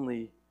one and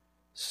only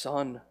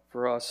Son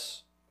for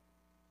us.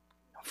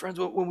 Now, friends,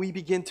 when we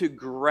begin to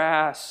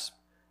grasp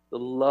the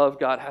love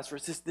God has for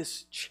us,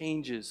 this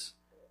changes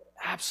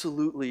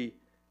absolutely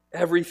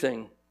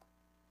everything.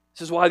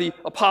 This is why the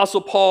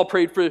Apostle Paul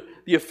prayed for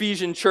the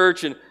Ephesian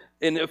church in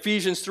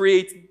Ephesians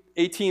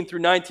 3:18 through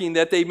 19,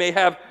 that they may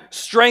have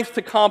strength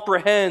to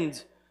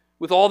comprehend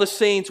with all the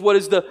saints what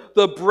is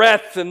the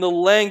breadth and the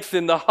length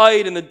and the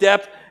height and the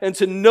depth, and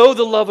to know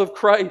the love of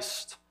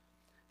Christ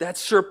that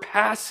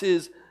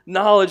surpasses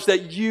knowledge,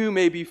 that you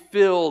may be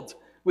filled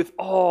with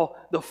all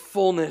the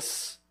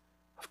fullness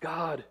of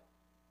God.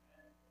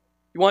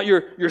 You want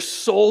your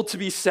soul to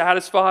be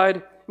satisfied?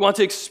 You want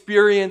to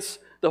experience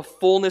the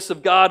fullness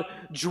of God?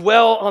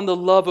 Dwell on the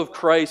love of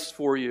Christ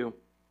for you.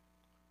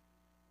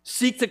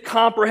 Seek to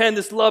comprehend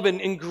this love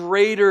in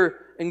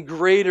greater and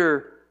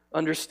greater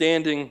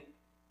understanding.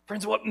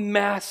 Friends, what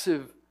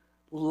massive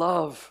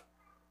love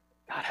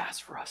God has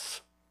for us.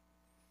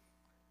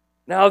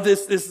 Now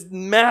this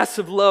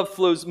massive love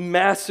flows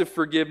massive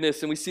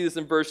forgiveness, and we see this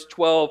in verse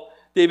 12.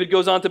 David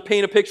goes on to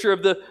paint a picture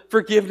of the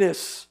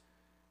forgiveness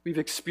we've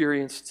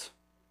experienced.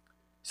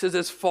 He says,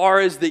 "As far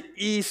as the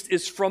east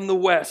is from the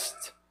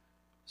west,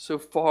 so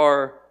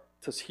far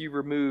does he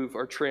remove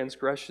our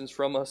transgressions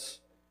from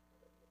us."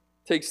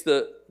 Takes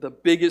the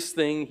biggest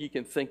thing he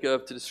can think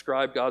of to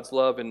describe God's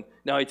love, and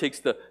now he takes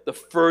the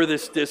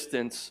furthest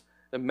distance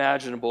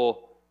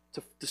imaginable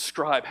to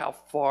describe how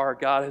far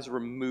God has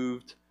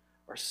removed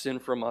our sin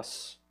from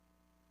us.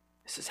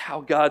 This is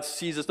how God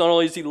sees us. Not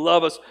only does he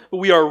love us, but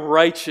we are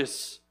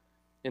righteous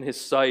in his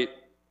sight.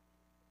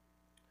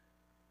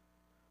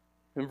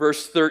 In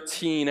verse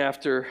 13,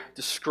 after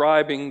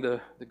describing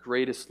the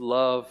greatest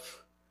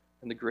love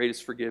and the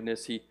greatest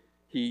forgiveness,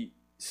 he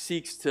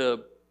seeks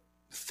to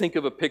think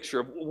of a picture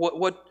of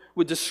what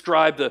would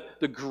describe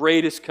the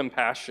greatest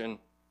compassion.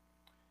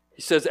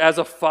 He says, as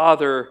a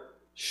father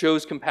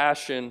shows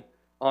compassion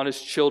on his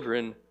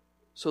children,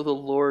 so the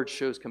Lord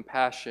shows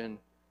compassion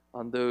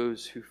on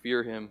those who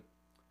fear him.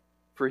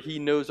 For he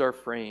knows our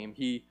frame.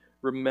 He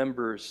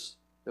remembers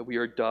that we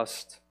are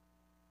dust.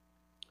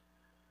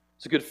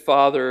 So a good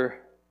father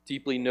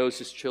deeply knows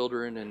his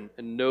children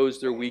and knows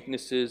their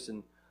weaknesses.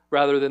 And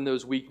rather than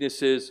those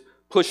weaknesses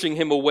pushing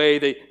him away,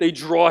 they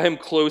draw him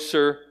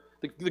closer.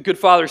 The good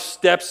father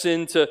steps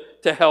in to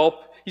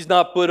help. He's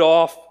not put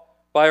off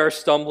by our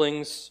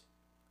stumblings.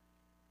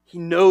 He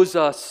knows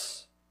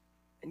us,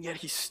 and yet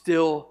he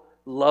still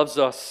loves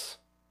us.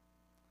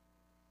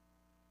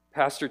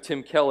 Pastor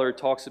Tim Keller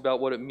talks about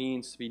what it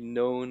means to be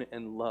known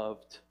and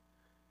loved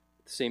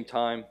at the same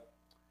time.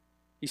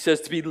 He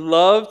says, to be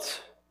loved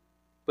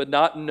but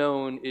not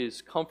known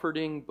is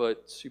comforting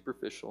but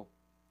superficial.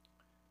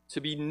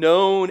 To be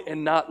known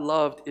and not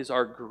loved is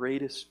our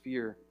greatest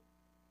fear.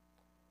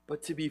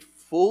 But to be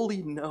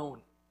fully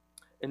known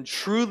and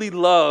truly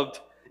loved,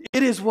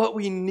 it is what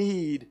we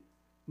need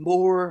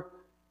more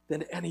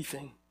than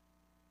anything.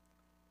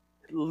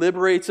 It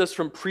liberates us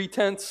from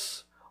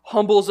pretense,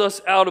 humbles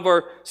us out of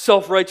our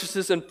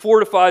self-righteousness, and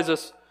fortifies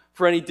us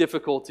for any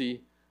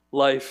difficulty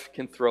life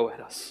can throw at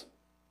us.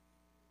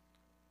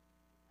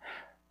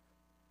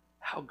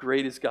 How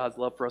great is God's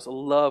love for us, a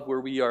love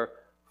where we are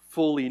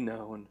fully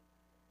known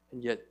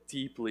and yet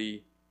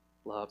deeply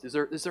loved. Is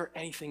there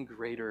anything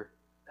greater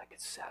that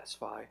could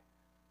satisfy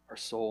our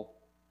soul?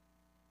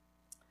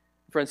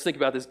 Friends, think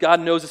about this. God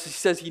knows us. He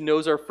says he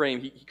knows our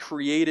frame. He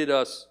created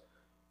us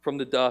from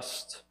the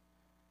dust.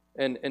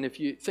 And if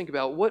you think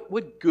about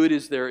what good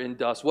is there in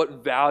dust?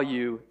 What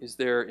value is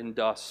there in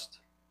dust?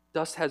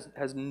 Dust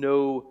has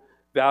no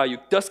value.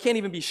 Dust can't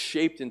even be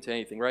shaped into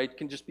anything, right? It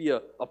can just be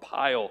a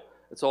pile.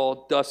 That's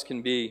all dust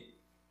can be.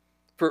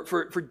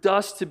 For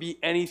dust to be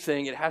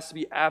anything, it has to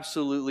be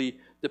absolutely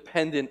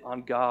dependent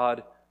on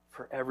God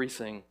for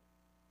everything.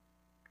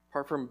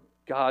 Apart from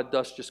God,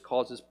 dust just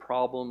causes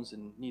problems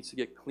and needs to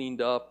get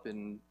cleaned up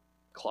and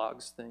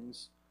clogs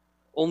things.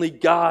 Only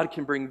God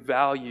can bring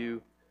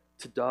value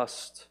to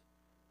dust.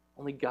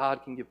 Only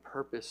God can give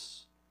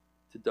purpose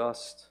to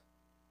dust.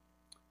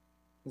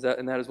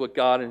 And that is what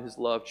God in his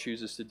love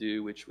chooses to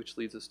do, which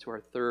leads us to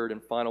our third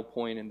and final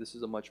point, and this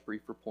is a much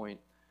briefer point.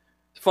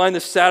 To find the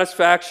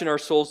satisfaction our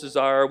souls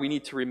desire, we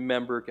need to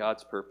remember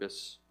God's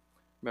purpose.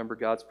 Remember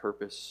God's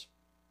purpose.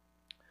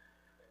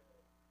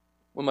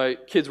 When my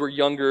kids were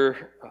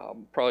younger,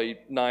 probably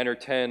 9 or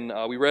 10,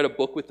 we read a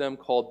book with them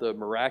called The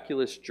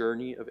Miraculous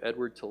Journey of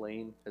Edward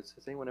Tulane. Has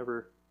anyone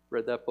ever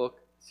read that book?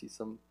 I see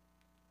some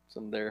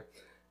there.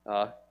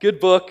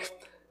 Good book.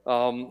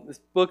 This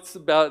book's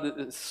about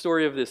the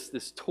story of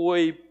this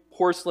toy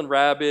porcelain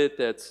rabbit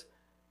that's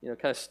kind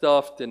of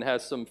stuffed and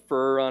has some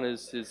fur on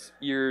his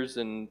ears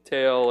and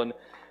tail. And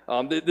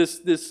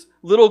this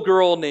little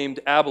girl named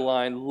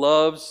Abeline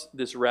loves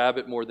this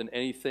rabbit more than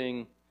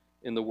anything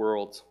in the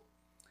world.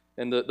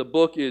 And the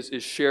book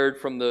is shared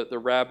from the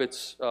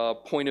rabbit's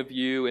point of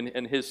view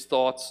and his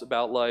thoughts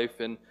about life.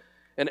 And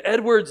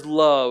Edward's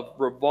love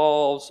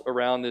revolves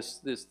around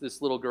this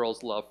little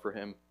girl's love for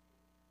him.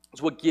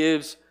 It's what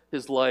gives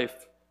his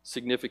life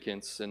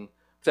significance. And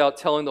without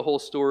telling the whole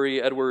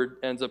story, Edward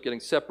ends up getting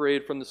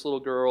separated from this little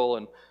girl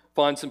and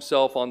finds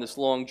himself on this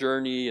long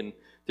journey, and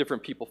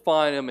different people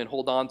find him and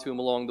hold on to him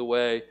along the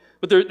way.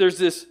 But there's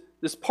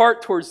this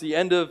part towards the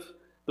end of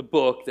the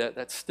book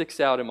that sticks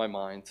out in my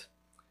mind.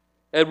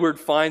 Edward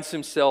finds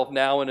himself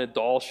now in a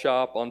doll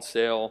shop on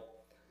sale,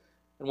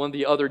 and one of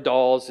the other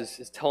dolls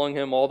is telling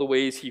him all the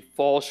ways he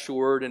falls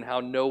short and how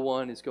no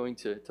one is going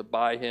to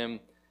buy him.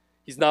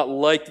 He's not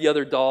like the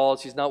other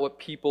dolls. He's not what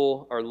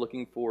people are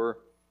looking for.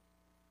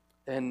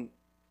 And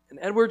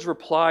Edward's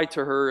reply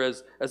to her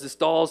as this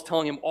doll is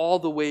telling him all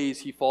the ways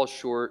he falls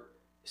short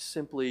is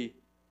simply,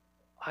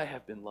 I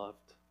have been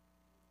loved.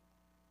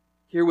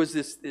 Here was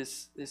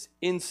this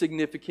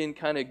insignificant,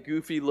 kind of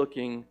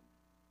goofy-looking,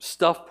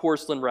 stuffed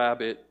porcelain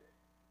rabbit,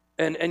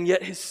 and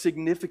yet his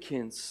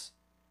significance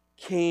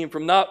came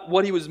from not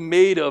what he was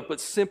made of, but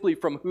simply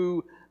from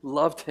who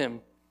loved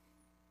him.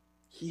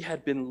 He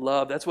had been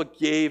loved. That's what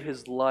gave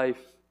his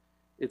life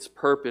its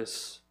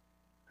purpose.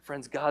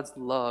 Friends, God's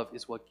love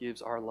is what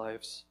gives our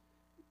lives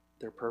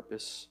their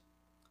purpose.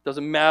 It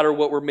doesn't matter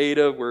what we're made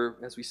of.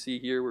 As we see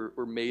here,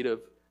 we're made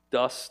of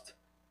dust.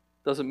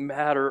 It doesn't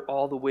matter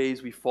all the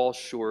ways we fall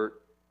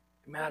short.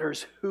 It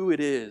matters who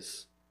it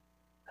is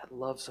that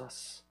loves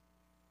us.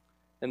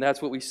 And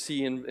that's what we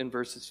see in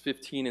verses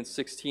 15 and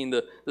 16.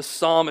 The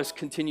psalmist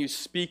continues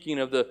speaking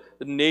of the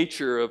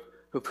nature of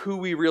who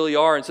we really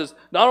are, and says,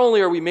 not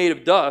only are we made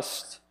of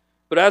dust,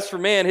 but as for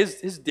man,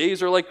 his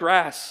days are like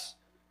grass.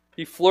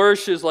 He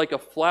flourishes like a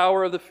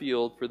flower of the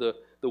field, for the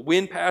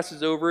wind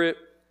passes over it,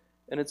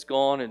 and it's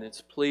gone, and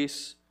its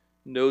place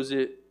knows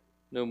it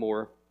no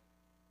more.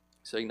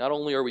 saying not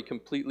only are we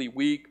completely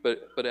weak,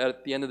 but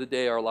at the end of the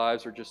day, our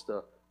lives are just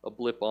a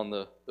blip on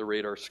the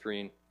radar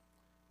screen.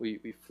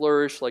 We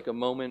flourish like a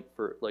moment,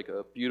 for like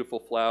a beautiful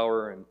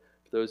flower, and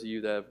for those of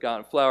you that have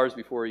gotten flowers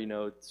before, you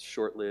know it's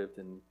short-lived,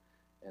 and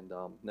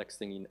next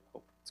thing you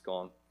know, it's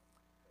gone.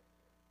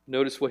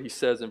 Notice what he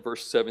says in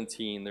verse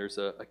 17. There's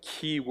a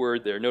key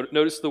word there.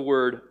 Notice the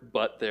word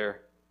 "but"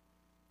 there.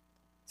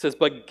 It says,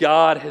 "But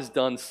God has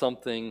done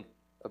something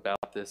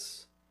about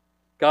this."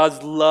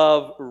 God's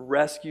love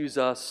rescues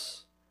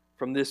us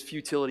from this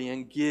futility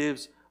and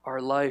gives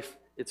our life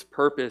its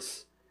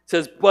purpose. It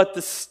says, "But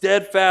the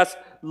steadfast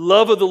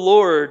love of the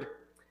Lord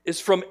is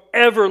from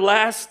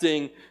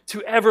everlasting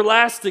to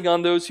everlasting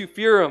on those who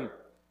fear Him."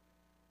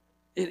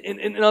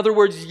 In other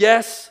words,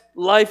 yes,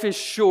 life is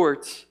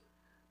short,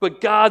 but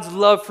God's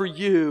love for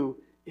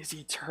you is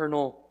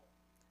eternal.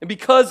 And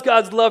because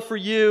God's love for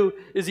you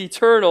is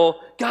eternal,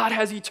 God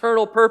has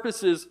eternal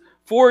purposes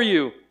for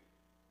you.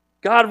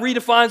 God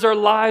redefines our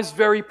lives'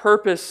 very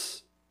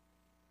purpose.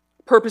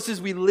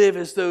 Purposes we live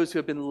as those who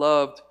have been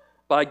loved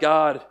by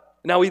God.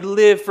 Now we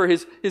live for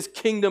His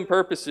kingdom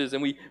purposes.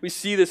 And we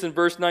see this in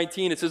verse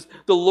 19. It says,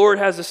 "The Lord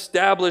has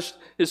established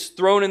His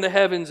throne in the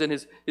heavens, and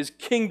His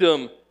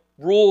kingdom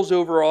rules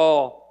over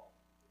all."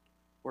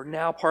 We're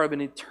now part of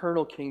an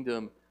eternal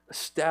kingdom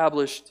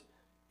established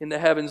in the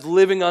heavens,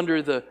 living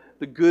under the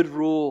good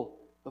rule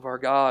of our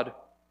God.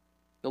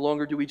 No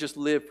longer do we just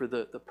live for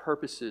the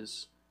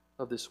purposes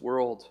of this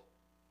world,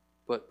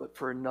 but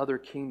for another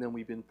kingdom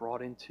we've been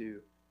brought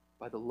into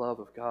by the love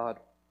of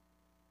God.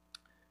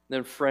 And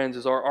then, friends,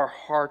 as our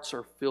hearts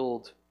are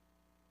filled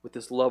with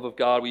this love of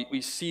God,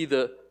 we see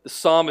the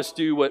psalmist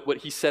do what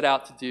he set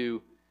out to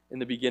do in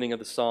the beginning of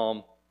the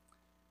psalm.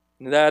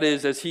 And that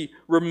is, as he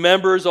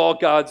remembers all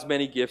God's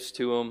many gifts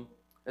to him,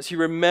 as he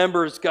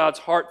remembers God's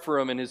heart for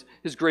him and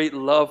his great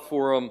love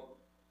for him,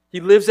 he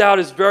lives out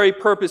his very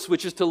purpose,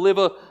 which is to live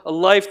a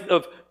life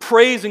of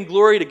praise and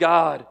glory to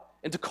God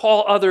and to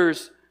call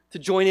others to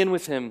join in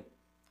with him.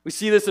 We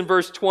see this in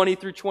verse 20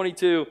 through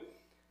 22.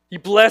 He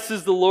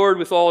blesses the Lord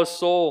with all his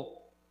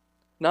soul.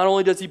 Not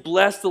only does he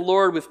bless the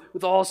Lord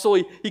with all his soul,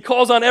 he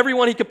calls on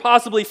everyone he could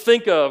possibly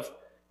think of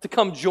to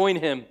come join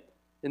him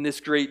in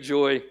this great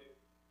joy.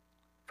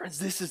 Friends,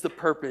 this is the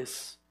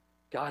purpose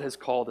God has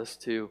called us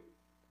to.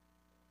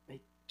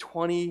 May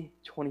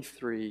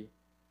 2023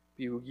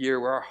 be a year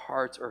where our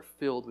hearts are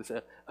filled with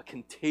a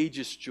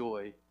contagious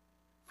joy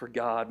for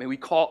God. May we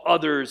call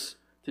others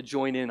to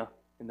join in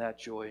that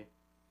joy.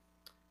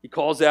 He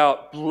calls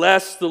out,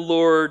 "Bless the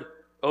Lord,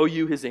 O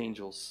you His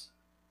angels,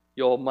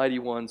 you almighty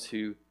ones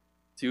who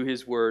do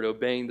His word,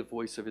 obeying the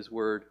voice of His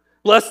word.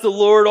 Bless the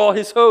Lord, all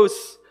His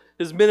hosts,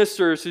 His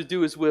ministers who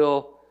do His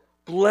will.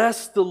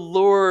 Bless the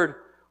Lord,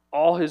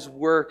 all His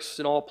works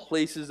in all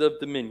places of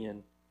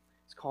dominion."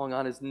 He's calling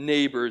on His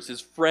neighbors,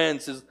 His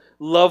friends, His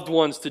loved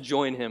ones to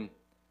join Him.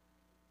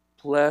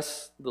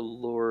 Bless the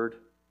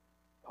Lord,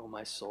 O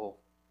my soul.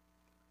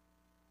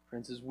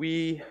 Friends, as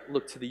we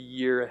look to the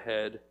year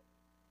ahead,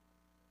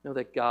 know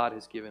that God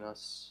has given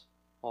us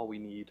all we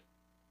need.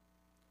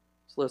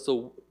 So let's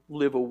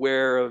live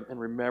aware of and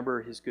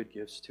remember His good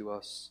gifts to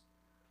us.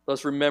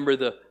 Let's remember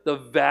the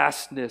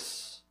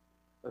vastness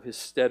of His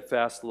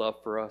steadfast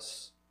love for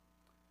us.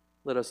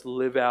 Let us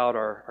live out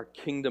our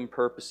kingdom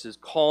purposes,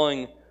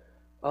 calling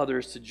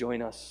others to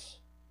join us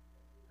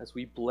as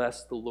we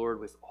bless the Lord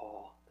with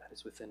all that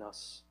is within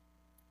us.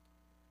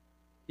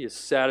 He has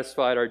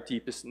satisfied our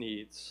deepest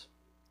needs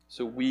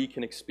so we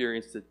can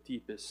experience the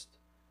deepest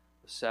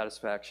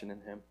satisfaction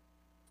in Him.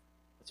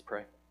 Let's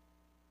pray.